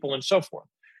young people and so forth.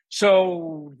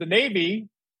 So the Navy,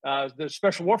 the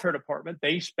Special Warfare Department,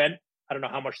 they spent, I don't know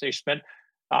how much they spent,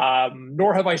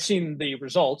 nor have I seen the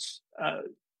results,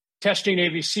 testing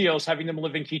Navy SEALs, having them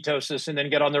live in ketosis and then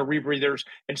get on their rebreathers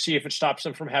and see if it stops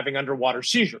them from having underwater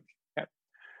seizures. Okay.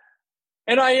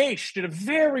 NIH did a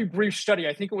very brief study.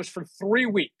 I think it was for 3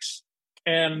 weeks.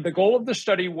 And the goal of the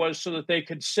study was so that they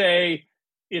could say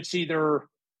it's either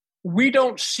we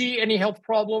don't see any health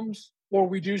problems or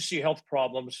we do see health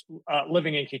problems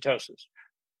living in ketosis.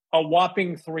 A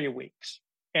whopping 3 weeks.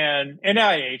 And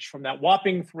NIH, from that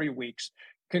whopping 3 weeks,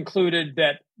 concluded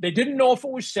that they didn't know if it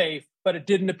was safe, but it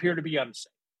didn't appear to be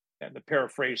unsafe. And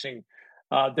paraphrasing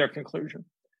their conclusion.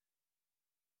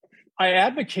 I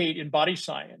advocate in body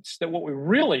science that what we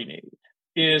really need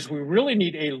is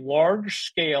a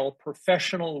large-scale,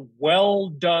 professional,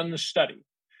 well-done study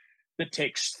that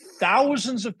takes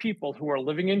thousands of people who are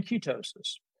living in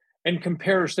ketosis and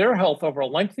compares their health over a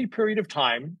lengthy period of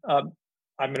time. I'm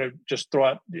going to just throw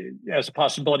out as a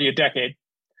possibility a decade.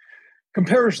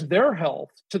 Compares their health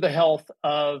to the health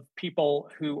of people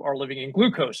who are living in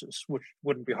glucosis, which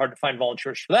wouldn't be hard to find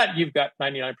volunteers for that. You've got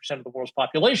 99% of the world's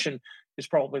population is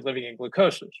probably living in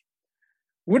glucosis.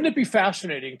 Wouldn't it be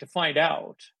fascinating to find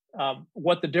out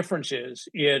what the difference is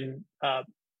in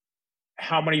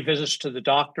how many visits to the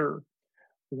doctor,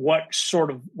 what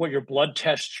your blood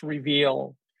tests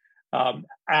reveal,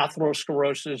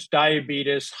 atherosclerosis,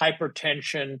 diabetes,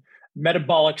 hypertension,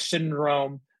 metabolic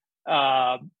syndrome,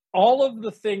 all of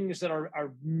the things that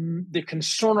that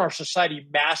concern our society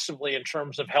massively in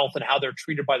terms of health and how they're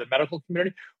treated by the medical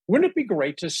community. Wouldn't it be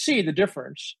great to see the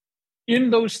difference in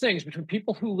those things between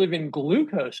people who live in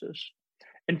glucosis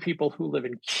and people who live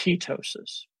in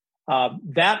ketosis?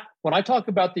 That, when I talk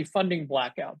about the funding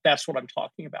blackout, that's what I'm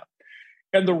talking about.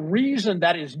 And the reason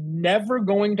that is never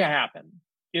going to happen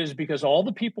is because all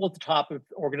the people at the top of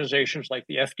organizations like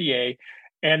the FDA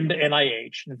and the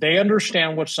NIH, they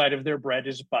understand what side of their bread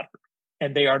is butter.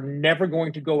 And they are never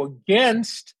going to go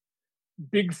against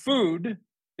big food.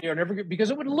 They are never, because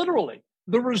it would literally,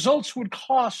 the results would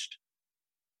cost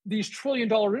these $1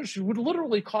 trillion industries, would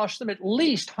literally cost them at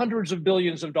least hundreds of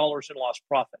billions of dollars in lost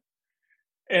profit.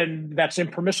 And that's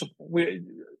impermissible.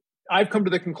 I've come to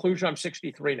the conclusion, I'm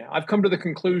 63 now, I've come to the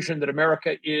conclusion that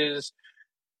America is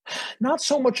not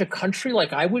so much a country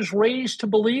like I was raised to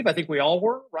believe. I think we all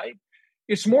were, right?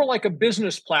 It's more like a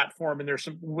business platform, and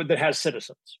that has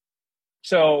citizens.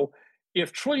 So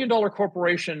if $1 trillion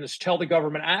corporations tell the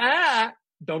government,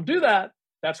 don't do that,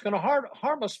 that's going to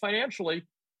harm us financially,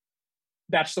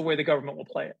 that's the way the government will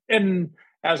play it. And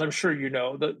as I'm sure you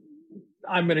know,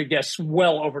 I'm going to guess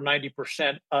well over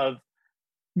 90% of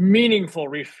meaningful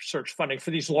research funding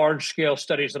for these large-scale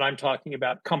studies that I'm talking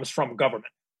about comes from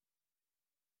government.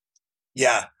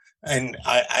 Yeah. And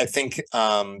I think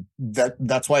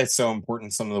that's why it's so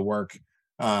important, some of the work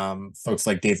folks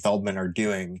like Dave Feldman are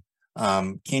doing.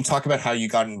 Can you talk about how you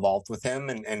got involved with him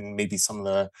and maybe some of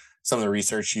the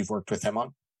research you've worked with him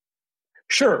on?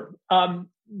 Sure.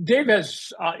 Dave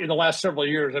has, in the last several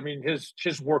years, I mean,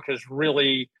 his work has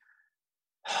really,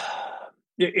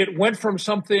 it went from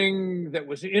something that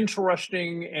was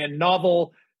interesting and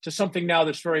novel to something now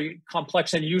that's very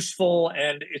complex and useful,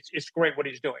 and it's great what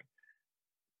he's doing.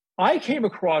 I came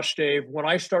across Dave when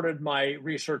I started my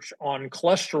research on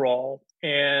cholesterol,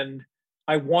 and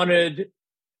I wanted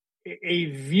a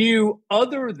view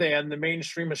other than the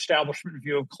mainstream establishment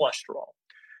view of cholesterol.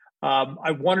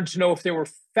 I wanted to know if there were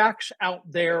facts out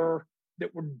there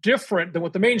that were different than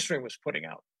what the mainstream was putting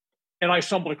out. And I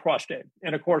stumbled across Dave.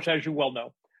 And of course, as you well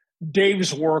know,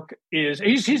 Dave's work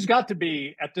he's got to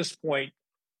be, at this point,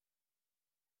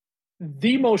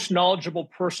 the most knowledgeable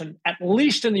person, at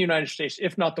least in the United States,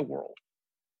 if not the world,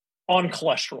 on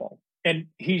cholesterol. And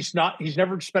he's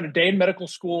never spent a day in medical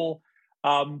school.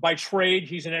 By trade,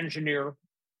 he's an engineer.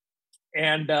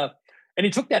 And he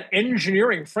took that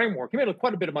engineering framework. He made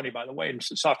quite a bit of money, by the way, in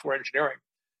software engineering.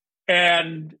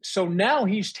 And so now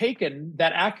he's taken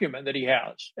that acumen that he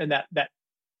has and that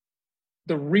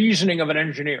the reasoning of an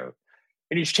engineer,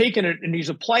 and he's taken it and he's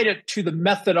applied it to the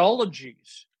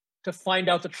methodologies to find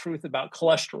out the truth about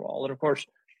cholesterol. And of course,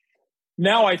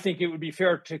 now I think it would be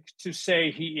fair to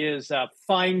say he is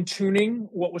fine-tuning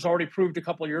what was already proved a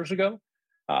couple of years ago,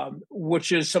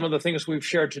 which is some of the things we've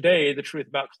shared today, the truth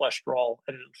about cholesterol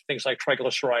and things like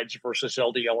triglycerides versus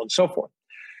LDL and so forth.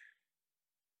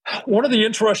 One of the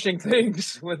interesting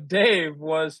things with Dave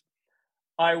was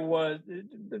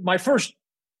my first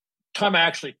time I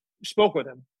actually spoke with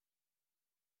him,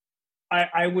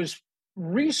 I was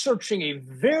researching a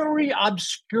very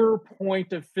obscure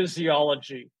point of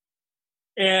physiology.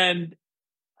 And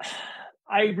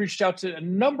I reached out to a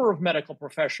number of medical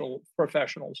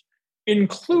professionals,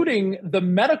 including the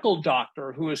medical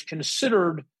doctor who is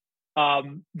considered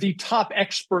the top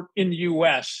expert in the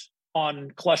US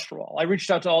on cholesterol. I reached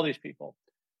out to all these people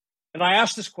and I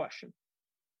asked this question.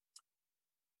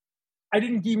 I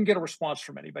didn't even get a response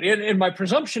from anybody. And my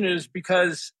presumption is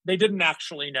because they didn't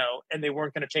actually know and they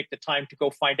weren't going to take the time to go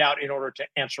find out in order to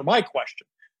answer my question.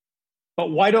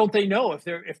 But why don't they know if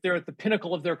they're at the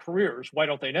pinnacle of their careers? Why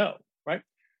don't they know, right?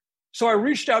 So I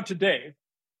reached out to Dave,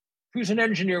 who's an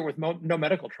engineer with no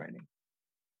medical training.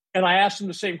 And I asked him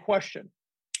the same question.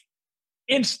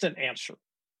 Instant answer,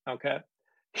 okay?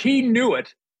 He knew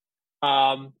it.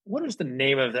 What is the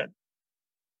name of that?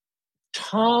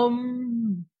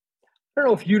 Tom, I don't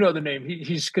know if you know the name.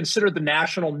 He's considered the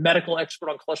national medical expert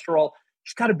on cholesterol.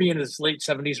 He's got to be in his late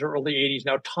 70s or early 80s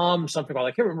now. Tom something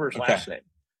like, I can't remember his last name.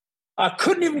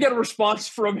 Couldn't even get a response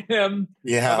from him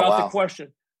about the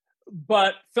question.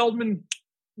 But Feldman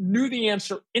knew the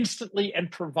answer instantly and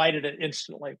provided it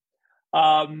instantly.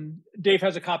 Dave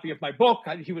has a copy of my book.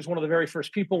 He was one of the very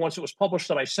first people, once it was published,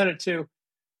 that I sent it to.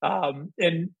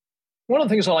 And one of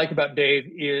the things I like about Dave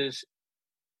is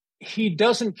he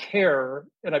doesn't care,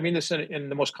 and I mean this in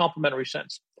the most complimentary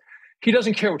sense. He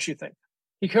doesn't care what you think.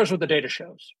 He cares what the data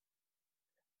shows.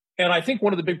 And I think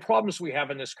one of the big problems we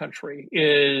have in this country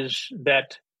is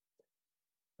that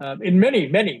in many,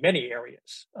 many, many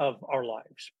areas of our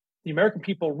lives, the American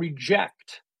people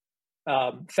reject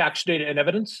facts, data, and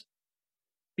evidence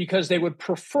because they would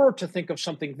prefer to think of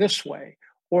something this way,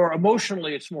 or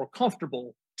emotionally it's more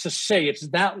comfortable to say it's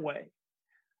that way.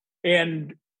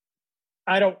 And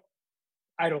I don't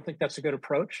think that's a good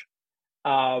approach.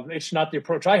 It's not the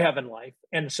approach I have in life.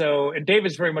 And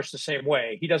David's very much the same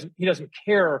way. He doesn't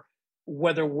care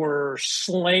whether we're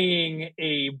slaying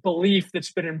a belief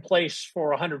that's been in place for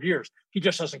 100 years. He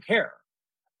just doesn't care.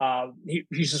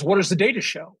 He says, what does the data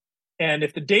show? And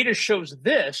if the data shows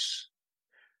this,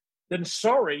 then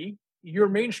sorry, your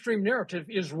mainstream narrative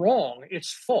is wrong.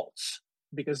 It's false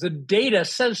because the data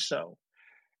says so.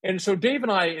 And so Dave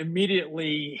and I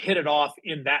immediately hit it off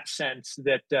in that sense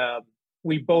that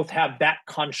we both have that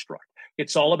construct.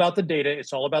 It's all about the data.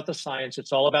 It's all about the science.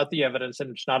 It's all about the evidence.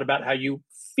 And it's not about how you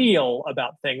feel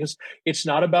about things. It's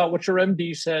not about what your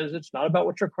MD says. It's not about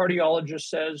what your cardiologist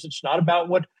says. It's not about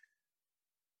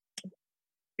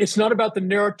the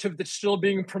narrative that's still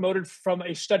being promoted from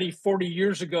a study 40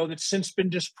 years ago that's since been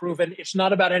disproven. It's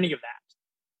not about any of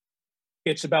that.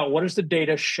 It's about what does the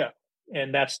data show?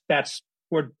 And that's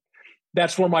where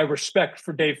my respect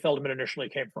for Dave Feldman initially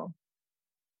came from.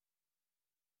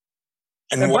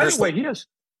 And by the way,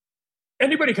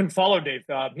 anybody can follow Dave.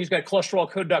 He's got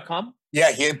cholesterolcode.com. Yeah,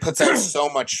 he puts out so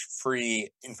much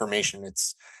free information.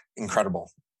 It's incredible.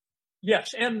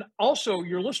 Yes, and also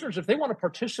your listeners, if they want to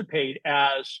participate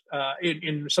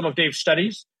in some of Dave's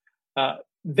studies,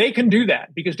 they can do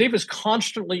that because Dave is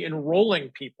constantly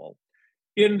enrolling people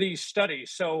in these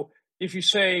studies. So if you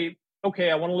say,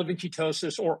 okay, I want to live in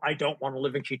ketosis, or I don't want to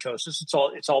live in ketosis, it's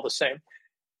all the same.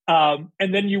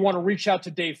 And then you want to reach out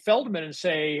to Dave Feldman and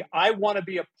say, I want to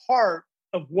be a part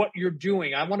of what you're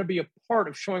doing. I want to be a part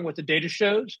of showing what the data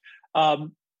shows.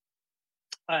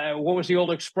 what was the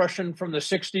old expression from the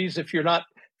 60s? If you're not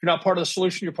part of the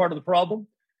solution, you're part of the problem.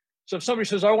 So if somebody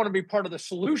says, I want to be part of the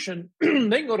solution, they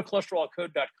can go to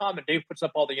cholesterolcode.com, and Dave puts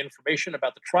up all the information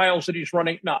about the trials that he's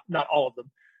running. Not all of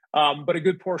them, but a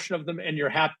good portion of them. And you're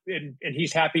happy, and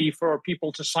he's happy for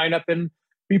people to sign up and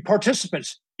be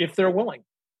participants if they're willing.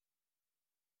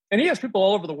 And he has people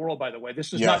all over the world, by the way.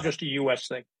 This is not just a U.S.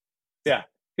 thing. Yeah.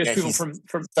 He has people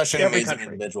from such an every amazing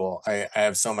country. Individual. I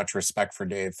have so much respect for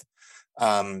Dave.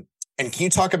 And can you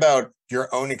talk about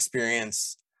your own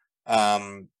experience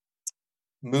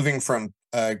moving from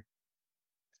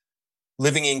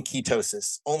living in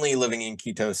ketosis, only living in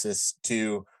ketosis,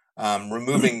 to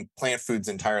removing plant foods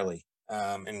entirely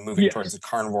and moving towards a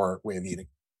carnivore way of eating?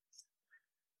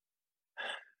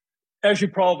 As you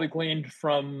probably gleaned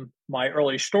from my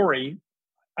early story,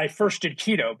 I first did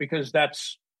keto because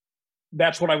that's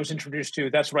what I was introduced to.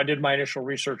 That's what I did my initial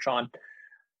research on.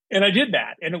 And I did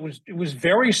that, and it was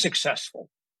very successful.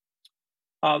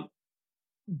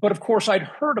 But of course, I'd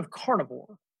heard of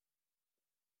carnivore.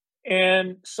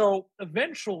 And so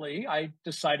eventually I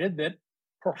decided that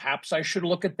perhaps I should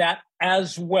look at that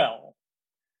as well.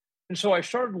 And so I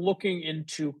started looking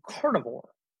into carnivore.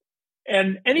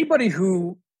 And anybody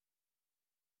who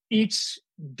eats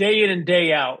day in and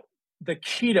day out the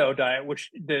keto diet,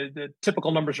 which the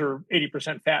typical numbers are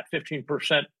 80% fat,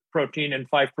 15% protein, and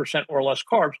 5% or less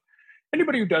carbs,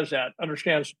 anybody who does that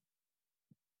understands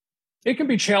it can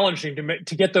be challenging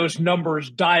to get those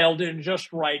numbers dialed in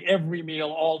just right every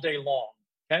meal all day long,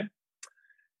 okay?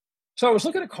 So I was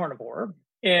looking at carnivore,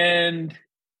 and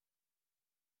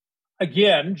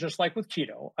again, just like with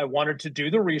keto, I wanted to do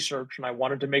the research, and I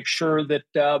wanted to make sure that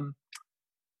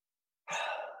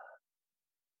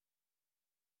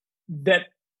that,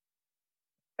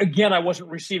 again, I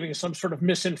wasn't receiving some sort of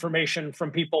misinformation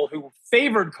from people who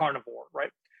favored carnivore,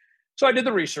 right? So I did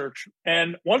the research.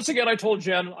 And once again, I told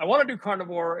Jen, I want to do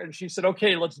carnivore. And she said,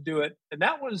 okay, let's do it. And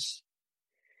that was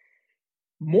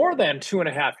more than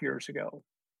 2.5 years ago.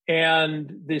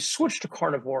 And the switch to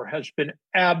carnivore has been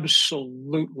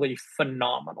absolutely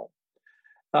phenomenal.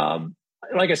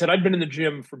 Like I said, I'd been in the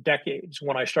gym for decades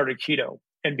when I started keto.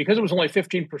 And because it was only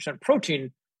 15%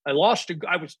 protein, I was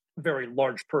a very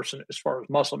large person as far as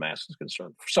muscle mass is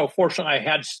concerned. So fortunately,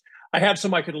 I had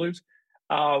some I could lose.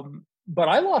 But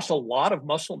I lost a lot of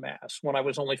muscle mass when I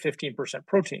was only 15%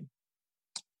 protein.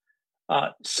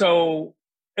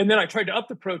 And then I tried to up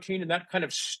the protein, and that kind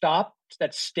of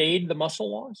stayed the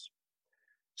muscle loss.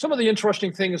 Some of the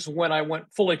interesting things when I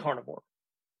went fully carnivore,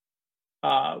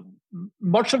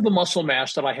 much of the muscle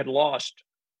mass that I had lost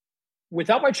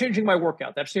without my changing my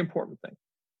workout, that's the important thing,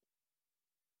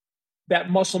 that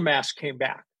muscle mass came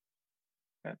back.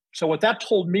 Okay? So what that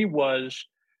told me was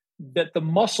that the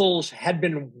muscles had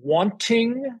been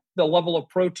wanting the level of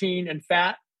protein and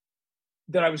fat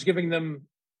that I was giving them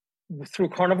through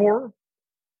carnivore,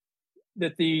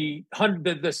 that the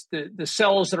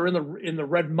cells that are in the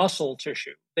red muscle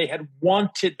tissue, they had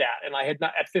wanted that. And I had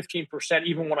not, at 15%,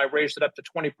 even when I raised it up to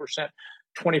 20%,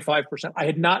 25%, I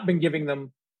had not been giving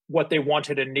them what they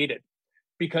wanted and needed,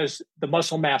 because the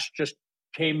muscle mass just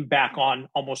came back on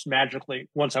almost magically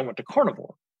once I went to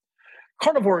carnivore.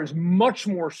 Carnivore is much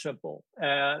more simple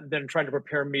than trying to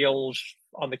prepare meals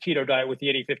on the keto diet with the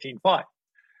 80-15-5.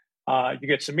 You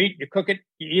get some meat, you cook it,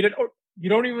 you eat it. Or you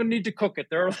don't even need to cook it.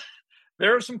 There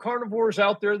are some carnivores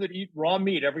out there that eat raw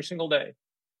meat every single day,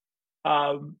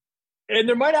 and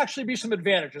there might actually be some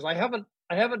advantages. I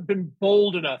haven't been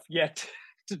bold enough yet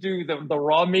to do the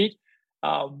raw meat,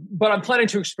 but I'm planning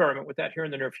to experiment with that here in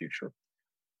the near future.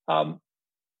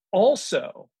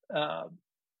 Also.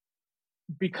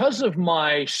 Because of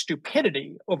my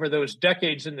stupidity over those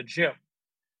decades in the gym,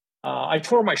 I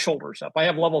tore my shoulders up. I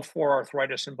have level 4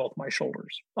 arthritis in both my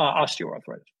shoulders,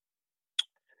 osteoarthritis.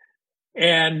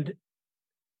 And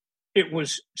it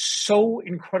was so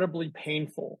incredibly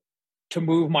painful to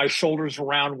move my shoulders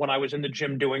around when I was in the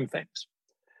gym doing things.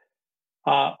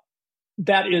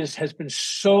 Has been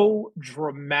so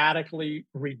dramatically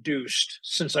reduced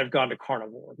since I've gone to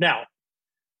carnivore. Now,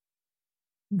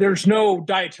 there's no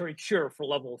dietary cure for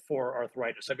level 4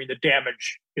 arthritis. I mean, the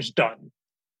damage is done.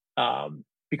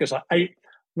 Because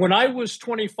when I was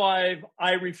 25,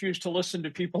 I refused to listen to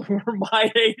people who are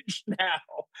my age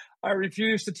now. I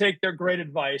refused to take their great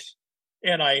advice,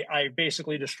 and I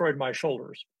basically destroyed my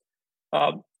shoulders.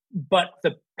 But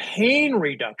the pain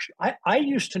reduction, I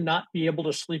used to not be able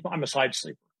to sleep. I'm a side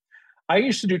sleeper. I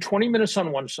used to do 20 minutes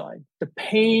on one side. The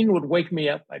pain would wake me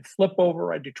up. I'd flip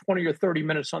over. I'd do 20 or 30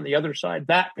 minutes on the other side.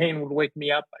 That pain would wake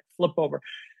me up. I'd flip over.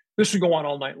 This would go on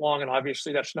all night long. And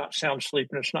obviously that's not sound sleep,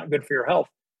 and it's not good for your health.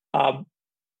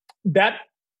 That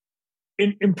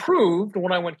improved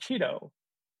when I went keto.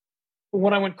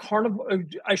 When I went carnivore,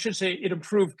 I should say it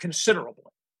improved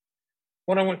considerably.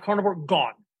 When I went carnivore,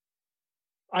 gone.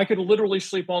 I could literally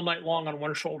sleep all night long on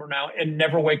one shoulder now and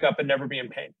never wake up and never be in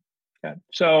pain. Okay.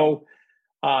 So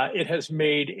it has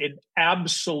made an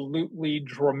absolutely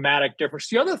dramatic difference.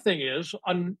 The other thing is,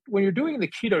 when you're doing the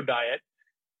keto diet,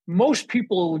 most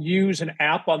people use an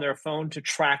app on their phone to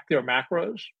track their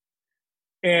macros.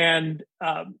 And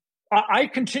I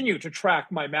continue to track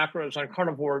my macros on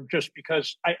carnivore just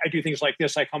because I do things like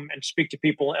this. I come and speak to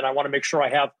people and I want to make sure I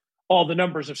have all the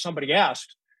numbers if somebody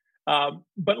asked.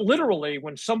 But literally,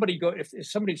 when somebody if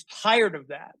somebody's tired of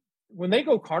that, when they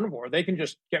go carnivore, they can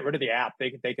just get rid of the app. They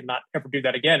can not ever do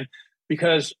that again,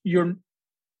 because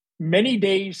many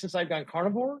days since I've gone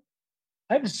carnivore,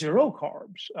 I have 0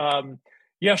 carbs.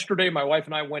 Yesterday, my wife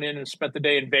and I went in and spent the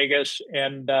day in Vegas,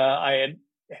 and I had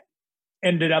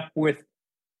ended up with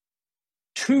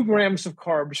 2 grams of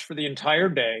carbs for the entire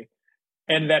day.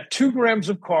 And that 2 grams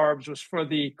of carbs was for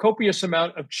the copious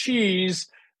amount of cheese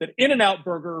that In-N-Out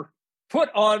Burger put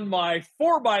on my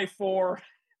 4x4.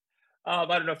 I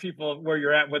don't know if people where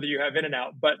you're at, whether you have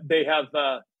In-N-Out, but they have,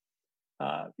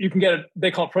 you can get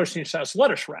they call it protein sauce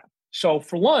lettuce wrap. So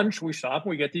for lunch, we stop and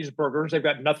we get these burgers. They've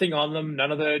got nothing on them,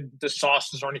 none of the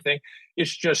sauces or anything.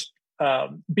 It's just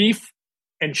beef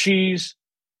and cheese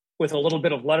with a little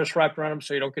bit of lettuce wrapped around them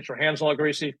so you don't get your hands all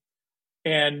greasy.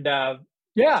 And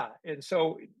and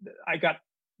so I got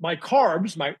my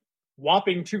carbs, my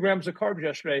whopping 2 grams of carbs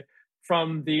yesterday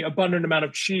from the abundant amount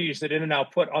of cheese that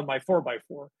In-N-Out put on my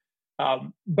 4x4.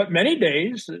 But many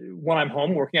days when I'm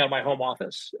home working out of my home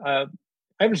office, I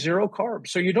have 0 carbs.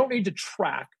 So you don't need to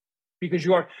track, because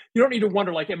you don't need to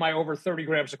wonder, like, am I over 30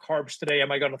 grams of carbs today?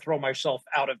 Am I going to throw myself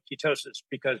out of ketosis?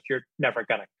 Because you're never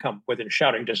going to come within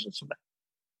shouting distance of that.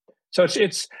 So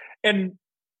and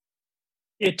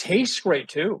it tastes great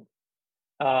too.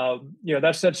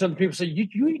 That's some people say,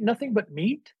 you eat nothing but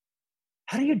meat?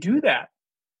 How do you do that?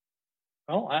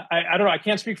 Well, I don't know. I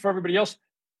can't speak for everybody else,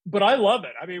 but I love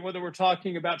it. I mean, whether we're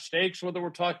talking about steaks, whether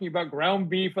we're talking about ground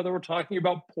beef, whether we're talking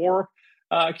about pork,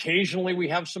 occasionally we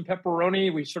have some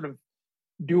pepperoni. We sort of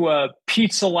do a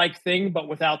pizza-like thing, but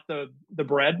without the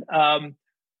bread.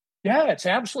 It's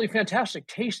absolutely fantastic.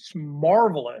 Tastes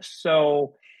marvelous.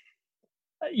 So,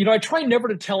 I try never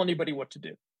to tell anybody what to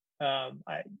do.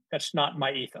 That's not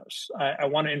my ethos. I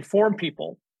want to inform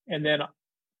people and then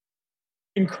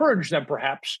encourage them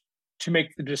perhaps to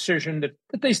make the decision that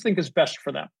they think is best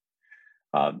for them.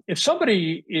 If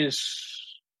somebody is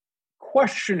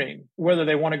questioning whether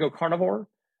they want to go carnivore,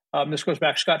 this goes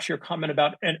back, Scott, to your comment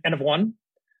about N of 1.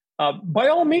 By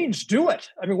all means, do it.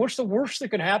 I mean, what's the worst that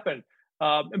can happen?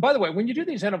 And by the way, when you do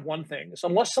these N of 1 things,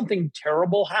 unless something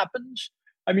terrible happens,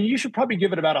 I mean, you should probably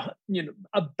give it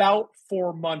about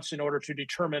 4 months in order to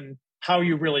determine how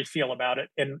you really feel about it,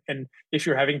 and if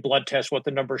you're having blood tests, what the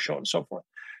numbers show, and so forth.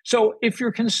 So if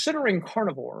you're considering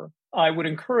carnivore, I would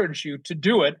encourage you to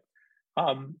do it.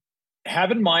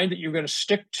 Have in mind that you're going to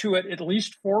stick to it at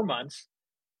least 4 months.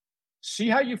 See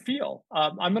how you feel.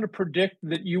 I'm going to predict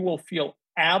that you will feel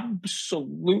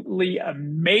absolutely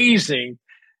amazing,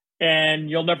 and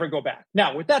you'll never go back.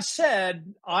 Now, with that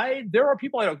said, there are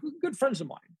people I know, good friends of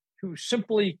mine, who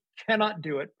simply cannot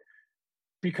do it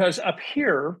because up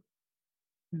here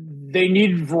they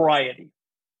need variety.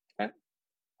 Okay?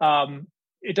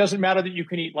 It doesn't matter that you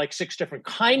can eat like 6 different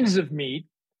kinds of meat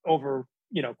over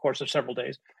course of several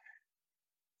days.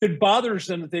 It bothers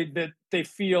them that they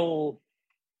feel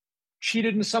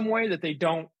cheated in some way, that they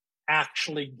don't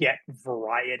actually get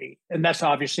variety, and that's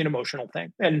obviously an emotional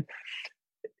thing. And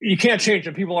you can't change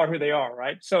them. People are who they are,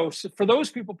 right? So for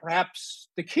those people, perhaps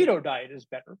the keto diet is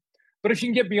better. But if you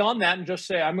can get beyond that and just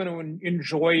say, I'm going to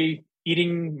enjoy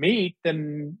eating meat,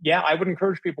 then I would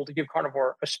encourage people to give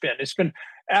carnivore a spin. It's been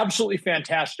absolutely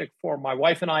fantastic for my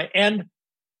wife and I. And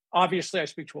obviously, I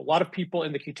speak to a lot of people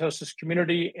in the ketosis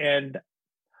community, and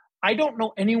I don't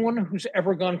know anyone who's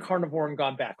ever gone carnivore and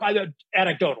gone back.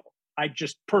 Anecdotal. I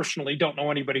just personally don't know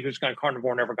anybody who's gone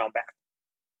carnivore and never gone back.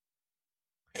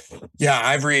 Yeah,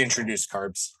 I've reintroduced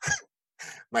carbs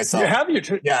myself. Have you?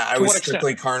 I was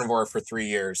strictly carnivore for 3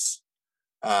 years.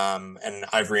 And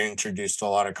I've reintroduced a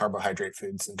lot of carbohydrate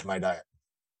foods into my diet.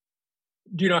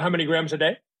 Do you know how many grams a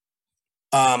day?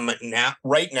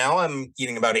 Right now I'm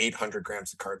eating about 800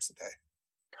 grams of carbs a day.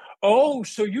 Oh,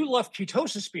 so you left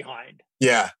ketosis behind.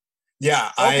 Yeah.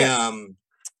 Okay.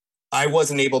 I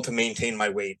wasn't able to maintain my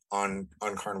weight on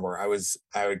carnivore.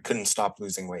 I couldn't stop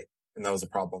losing weight, and that was a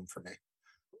problem for me.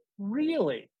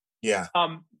 Really? Yeah.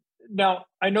 Now,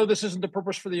 I know this isn't the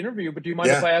purpose for the interview, but do you mind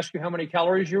if I ask you how many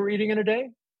calories you were eating in a day?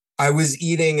 I was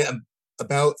eating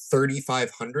about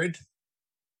 3,500.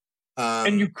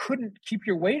 And you couldn't keep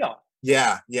your weight off.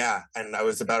 Yeah. And I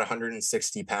was about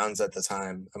 160 pounds at the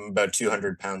time. I'm about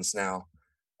 200 pounds now.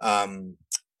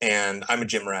 And I'm a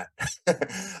gym rat.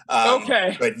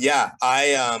 Okay. But yeah,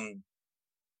 I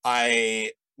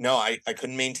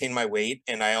couldn't maintain my weight.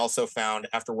 And I also found,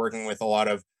 after worked with a lot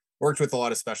of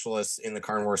specialists in the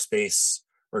carnivore space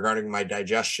regarding my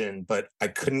digestion, but I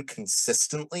couldn't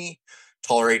consistently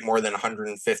tolerate more than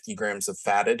 150 grams of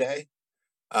fat a day.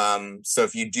 So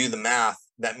if you do the math,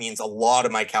 that means a lot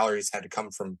of my calories had to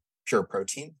come from pure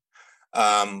protein,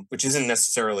 which isn't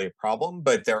necessarily a problem,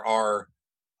 but there are,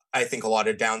 I think, a lot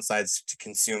of downsides to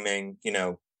consuming,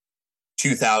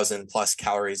 2,000 plus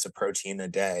calories of protein a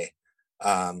day.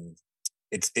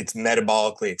 It's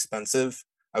metabolically expensive.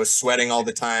 I was sweating all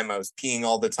the time. I was peeing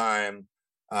all the time.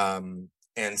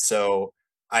 And so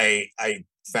I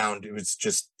found it was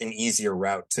just an easier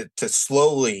route to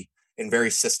slowly and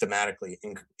very systematically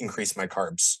increase my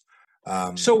carbs.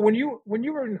 So when you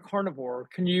were in carnivore,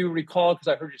 can you recall, because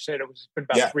I heard you say it's been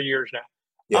about 3 years now.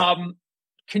 Yeah.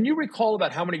 Can you recall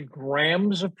about how many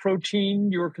grams of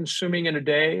protein you were consuming in a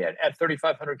day at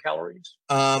 3,500 calories?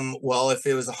 Well, if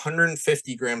it was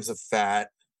 150 grams of fat,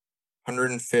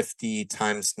 150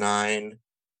 times 9,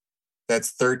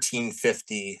 that's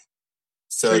 1,350.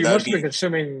 So you must have been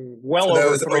consuming well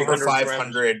over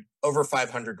 300 over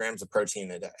 500 grams of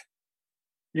protein a day.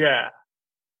 Yeah.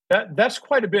 That's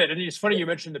quite a bit. And it's funny you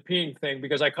mentioned the peeing thing,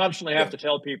 because I constantly have to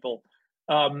tell people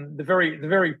the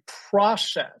very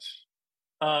process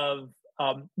of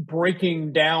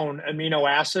breaking down amino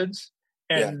acids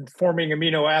and forming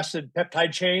amino acid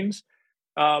peptide chains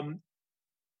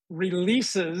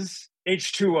releases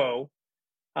H2O.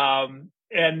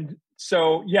 And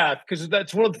so, because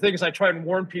that's one of the things I try and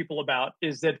warn people about,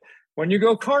 is that when you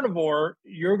go carnivore,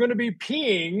 you're going to be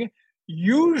peeing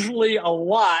usually a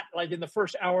lot, like in the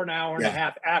first hour and a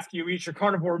half after you eat your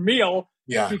carnivore meal,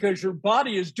 because your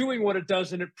body is doing what it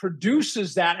does and it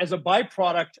produces that as a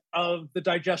byproduct of the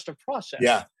digestive process.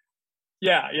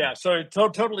 So I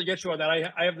totally get you on that.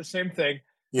 I have the same thing.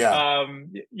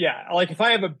 Like if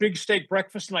I have a big steak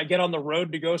breakfast and I get on the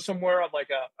road to go somewhere, I'm like,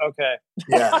 okay.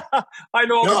 I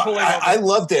know I'm pulling over. I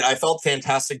loved it. I felt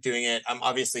fantastic doing it. I'm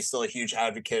obviously still a huge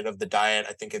advocate of the diet.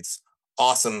 I think it's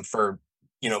awesome for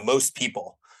most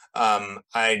people. I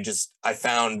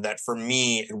found that for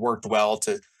me, it worked well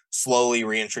to slowly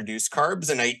reintroduce carbs.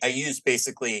 And I use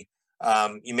basically,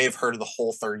 you may have heard of the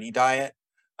Whole30 diet,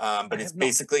 but it's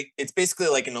basically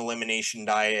like an elimination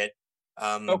diet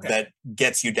that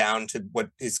gets you down to what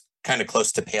is kind of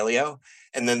close to paleo.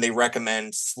 And then they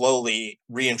recommend slowly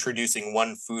reintroducing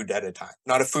one food at a time,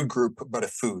 not a food group, but a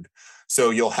food. So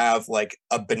you'll have like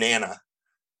a banana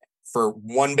for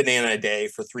one banana a day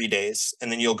for 3 days,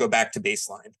 and then you'll go back to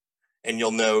baseline, and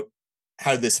you'll note,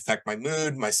 how did this affect my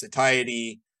mood, my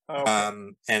satiety,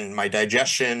 and my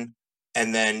digestion,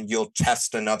 and then you'll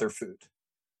test another food.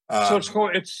 So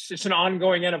it's an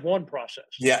ongoing N of 1 process.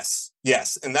 Yes,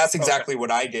 and that's exactly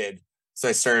what I did. So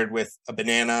I started with a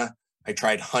banana. I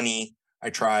tried honey.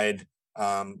 I tried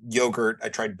yogurt. I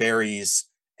tried berries.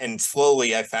 And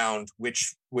slowly I found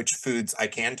which foods I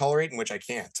can tolerate and which I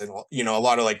can't. And, a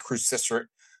lot of like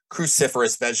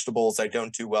cruciferous vegetables I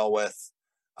don't do well with.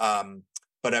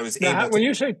 But I was able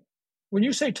to... When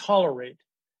you say tolerate,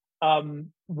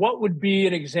 what would be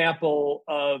an example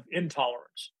of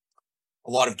intolerance? A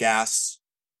lot of gas.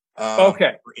 Or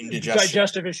indigestion.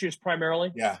 Digestive issues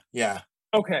primarily? Yeah.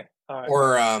 Okay. All right.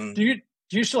 Or do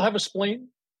you still have a spleen?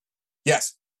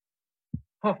 Yes.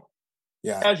 Huh.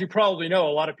 Yeah. As you probably know,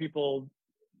 a lot of people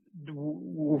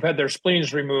who've had their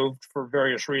spleens removed for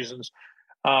various reasons,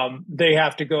 they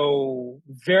have to go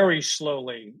very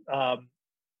slowly,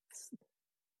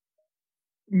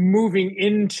 moving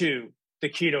into the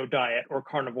keto diet or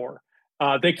carnivore.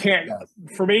 They can't,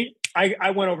 for me,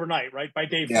 I went overnight, right? By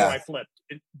day 4, I flipped.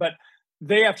 But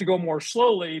they have to go more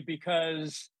slowly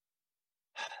because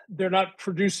they're not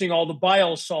producing all the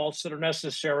bile salts that are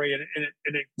necessary.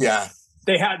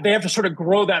 They have to sort of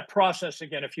grow that process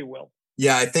again, if you will.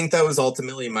 Yeah, I think that was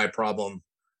ultimately my problem,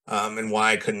 and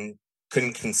why I couldn't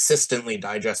consistently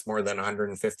digest more than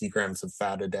 150 grams of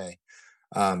fat a day.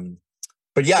 But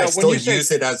I still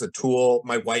use it as a tool.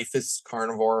 My wife is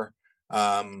carnivore,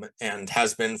 and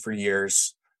has been for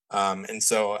years. And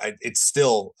so it's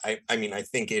still, I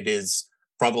think it is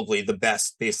probably the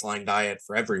best baseline diet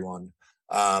for everyone.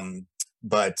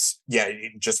 But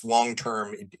just long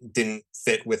term, it didn't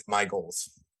fit with my goals.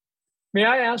 May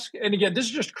I ask? And again, this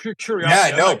is just curiosity.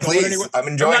 Yeah, no, please. I'm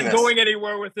enjoying I'm not going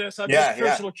anywhere with this. I'm just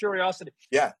personal curiosity.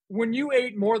 Yeah. When you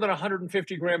ate more than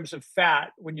 150 grams of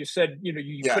fat, when you said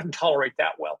you couldn't tolerate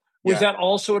that well, was that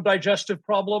also a digestive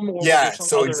problem? Or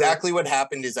so exactly what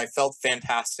happened is I felt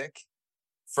fantastic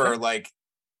for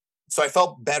so I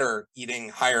felt better eating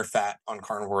higher fat on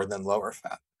carnivore than lower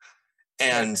fat.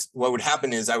 And what would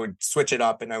happen is I would switch it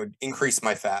up and I would increase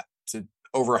my fat to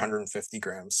over 150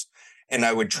 grams. And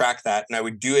I would track that, and I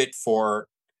would do it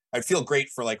I'd feel great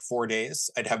for like 4 days.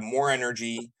 I'd have more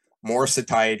energy, more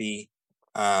satiety,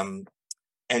 and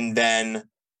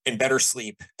better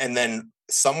sleep. And then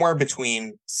somewhere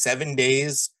between 7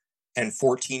 days and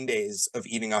 14 days of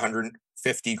eating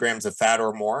 150 grams of fat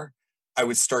or more, I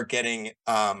would start getting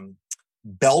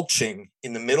belching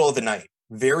in the middle of the night,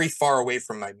 very far away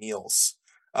from my meals,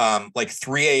 like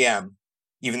 3 a.m.,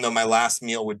 even though my last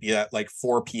meal would be at like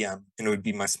 4 p.m. and it would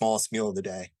be my smallest meal of the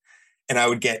day. And I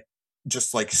would get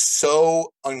just like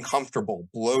so uncomfortable,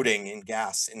 bloating and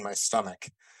gas in my stomach.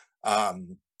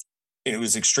 It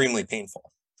was extremely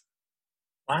painful.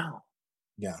 Wow.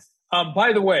 Yeah.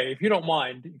 By the way, if you don't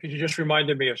mind, because you just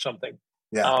reminded me of something.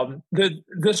 Yeah.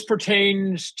 This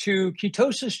pertains to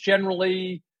ketosis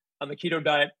generally on the keto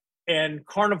diet and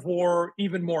carnivore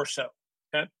even more so.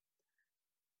 Okay.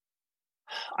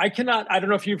 I don't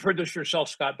know if you've heard this yourself,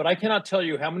 Scott, but I cannot tell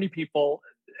you how many people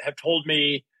have told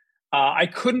me I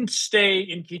couldn't stay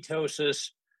in ketosis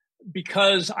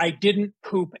because I didn't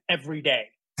poop every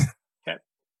day. Okay.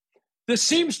 This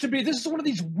is one of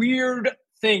these weird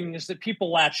things that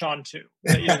people latch onto.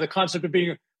 The concept of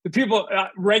being the people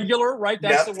regular, right?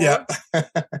 That's the word. Yep.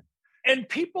 And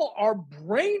people are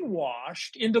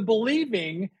brainwashed into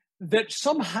believing that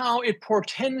somehow it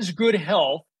portends good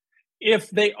health if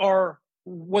they are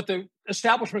what the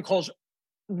establishment calls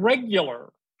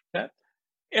regular. Okay?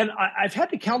 And I've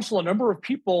had to counsel a number of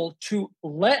people to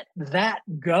let that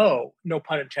go, no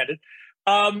pun intended,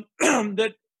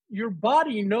 that your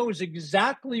body knows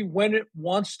exactly when it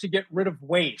wants to get rid of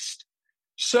waste.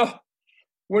 So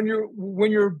when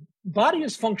your body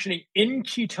is functioning in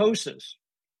ketosis,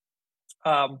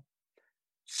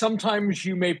 sometimes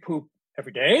you may poop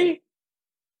every day,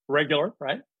 regular,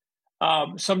 right?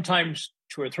 Sometimes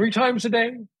 2 or 3 times a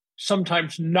day,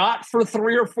 sometimes not for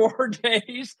 3 or 4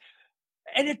 days.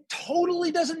 And it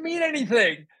totally doesn't mean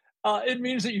anything. It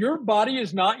means that your body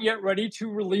is not yet ready to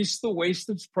release the waste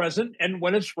that's present. And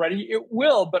when it's ready, it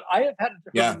will. But I have had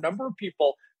a number of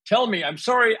people tell me, I'm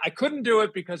sorry, I couldn't do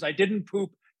it because I didn't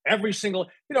poop every single,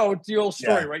 it's the old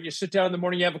story, right? You sit down in the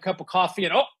morning, you have a cup of coffee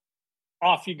and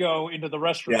off you go into the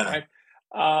restroom, right?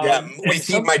 We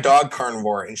feed my dog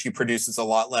carnivore and she produces a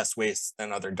lot less waste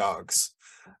than other dogs.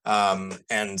 And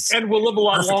will live a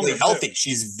lot longer. Healthy. Too.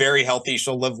 She's very healthy.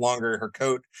 She'll live longer. Her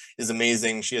coat is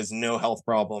amazing. She has no health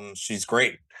problems. She's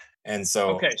great. And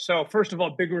so, okay. So first of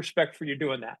all, big respect for you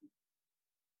doing that.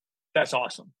 That's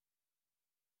awesome.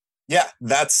 Yeah,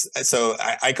 so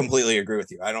I completely agree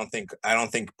with you. I don't think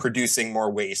producing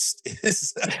more waste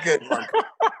is a good marker.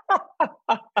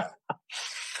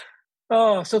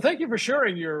 Oh, so thank you for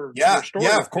sharing your story.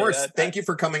 Yeah, of course. Thank you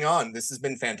for coming on. This has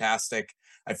been fantastic.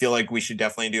 I feel like we should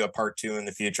definitely do a part 2 in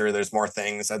the future. There's more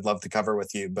things I'd love to cover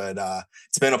with you, but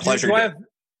it's been a pleasure. Do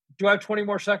I have 20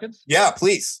 more seconds? Yeah,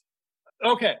 please.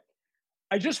 Okay.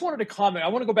 I just wanted to comment. I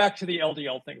want to go back to the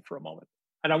LDL thing for a moment.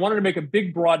 And I wanted to make a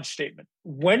big, broad statement.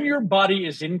 When your body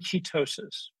is in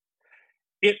ketosis,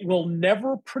 it will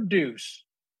never produce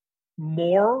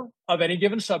more of any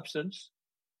given substance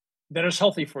that is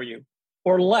healthy for you,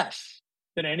 or less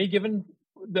than any given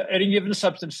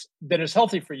substance that is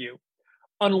healthy for you,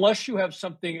 unless you have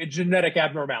a genetic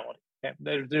abnormality. Okay?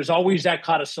 There's always that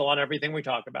codicil on everything we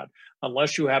talk about,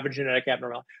 unless you have a genetic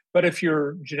abnormality. But if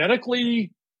you're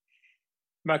genetically,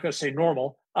 I'm not going to say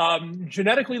normal,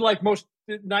 genetically like most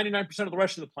 99% of the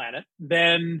rest of the planet,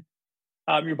 then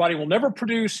your body will never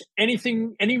produce any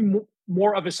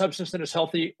more of a substance that is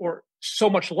healthy, or so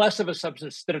much less of a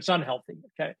substance that it's unhealthy.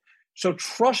 Okay. So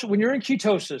when you're in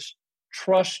ketosis,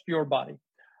 trust your body.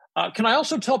 Can I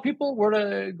also tell people where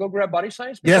to go grab Body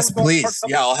Science? Yes, please.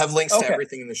 Yeah, I'll have links to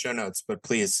everything in the show notes, but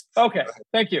please. Okay,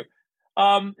 thank you.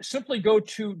 Simply go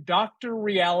to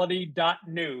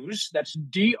drreality.news. That's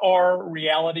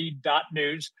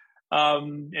drreality.news.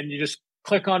 And you just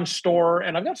click on store.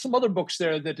 And I've got some other books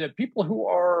there that people who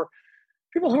are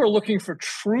looking for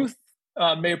truth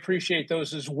may appreciate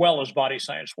those, as well as Body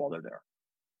Science, while they're there.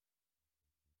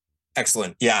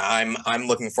 Excellent. Yeah, I'm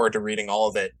looking forward to reading all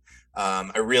of it.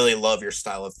 I really love your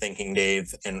style of thinking,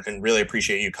 Dave, and really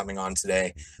appreciate you coming on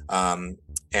today. And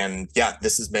yeah,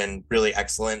 this has been really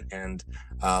excellent, and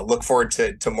look forward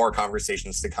to more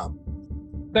conversations to come.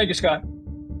 Thank you, Scott.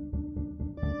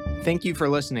 Thank you for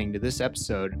listening to this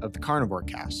episode of the Carnivore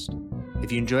Cast.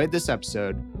 If you enjoyed this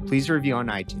episode, please review on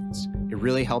iTunes. It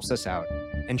really helps us out,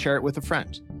 and share it with a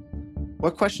friend.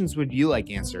 What questions would you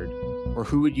like answered, or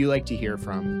who would you like to hear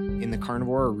from in the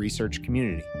carnivore or research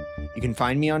community? You can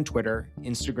find me on Twitter,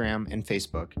 Instagram, and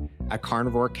Facebook at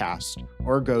CarnivoreCast,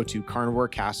 or go to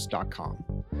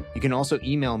carnivorecast.com. You can also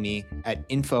email me at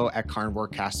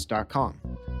info@carnivorecast.com.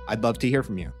 I'd love to hear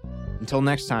from you. Until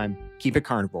next time, keep it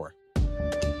carnivore.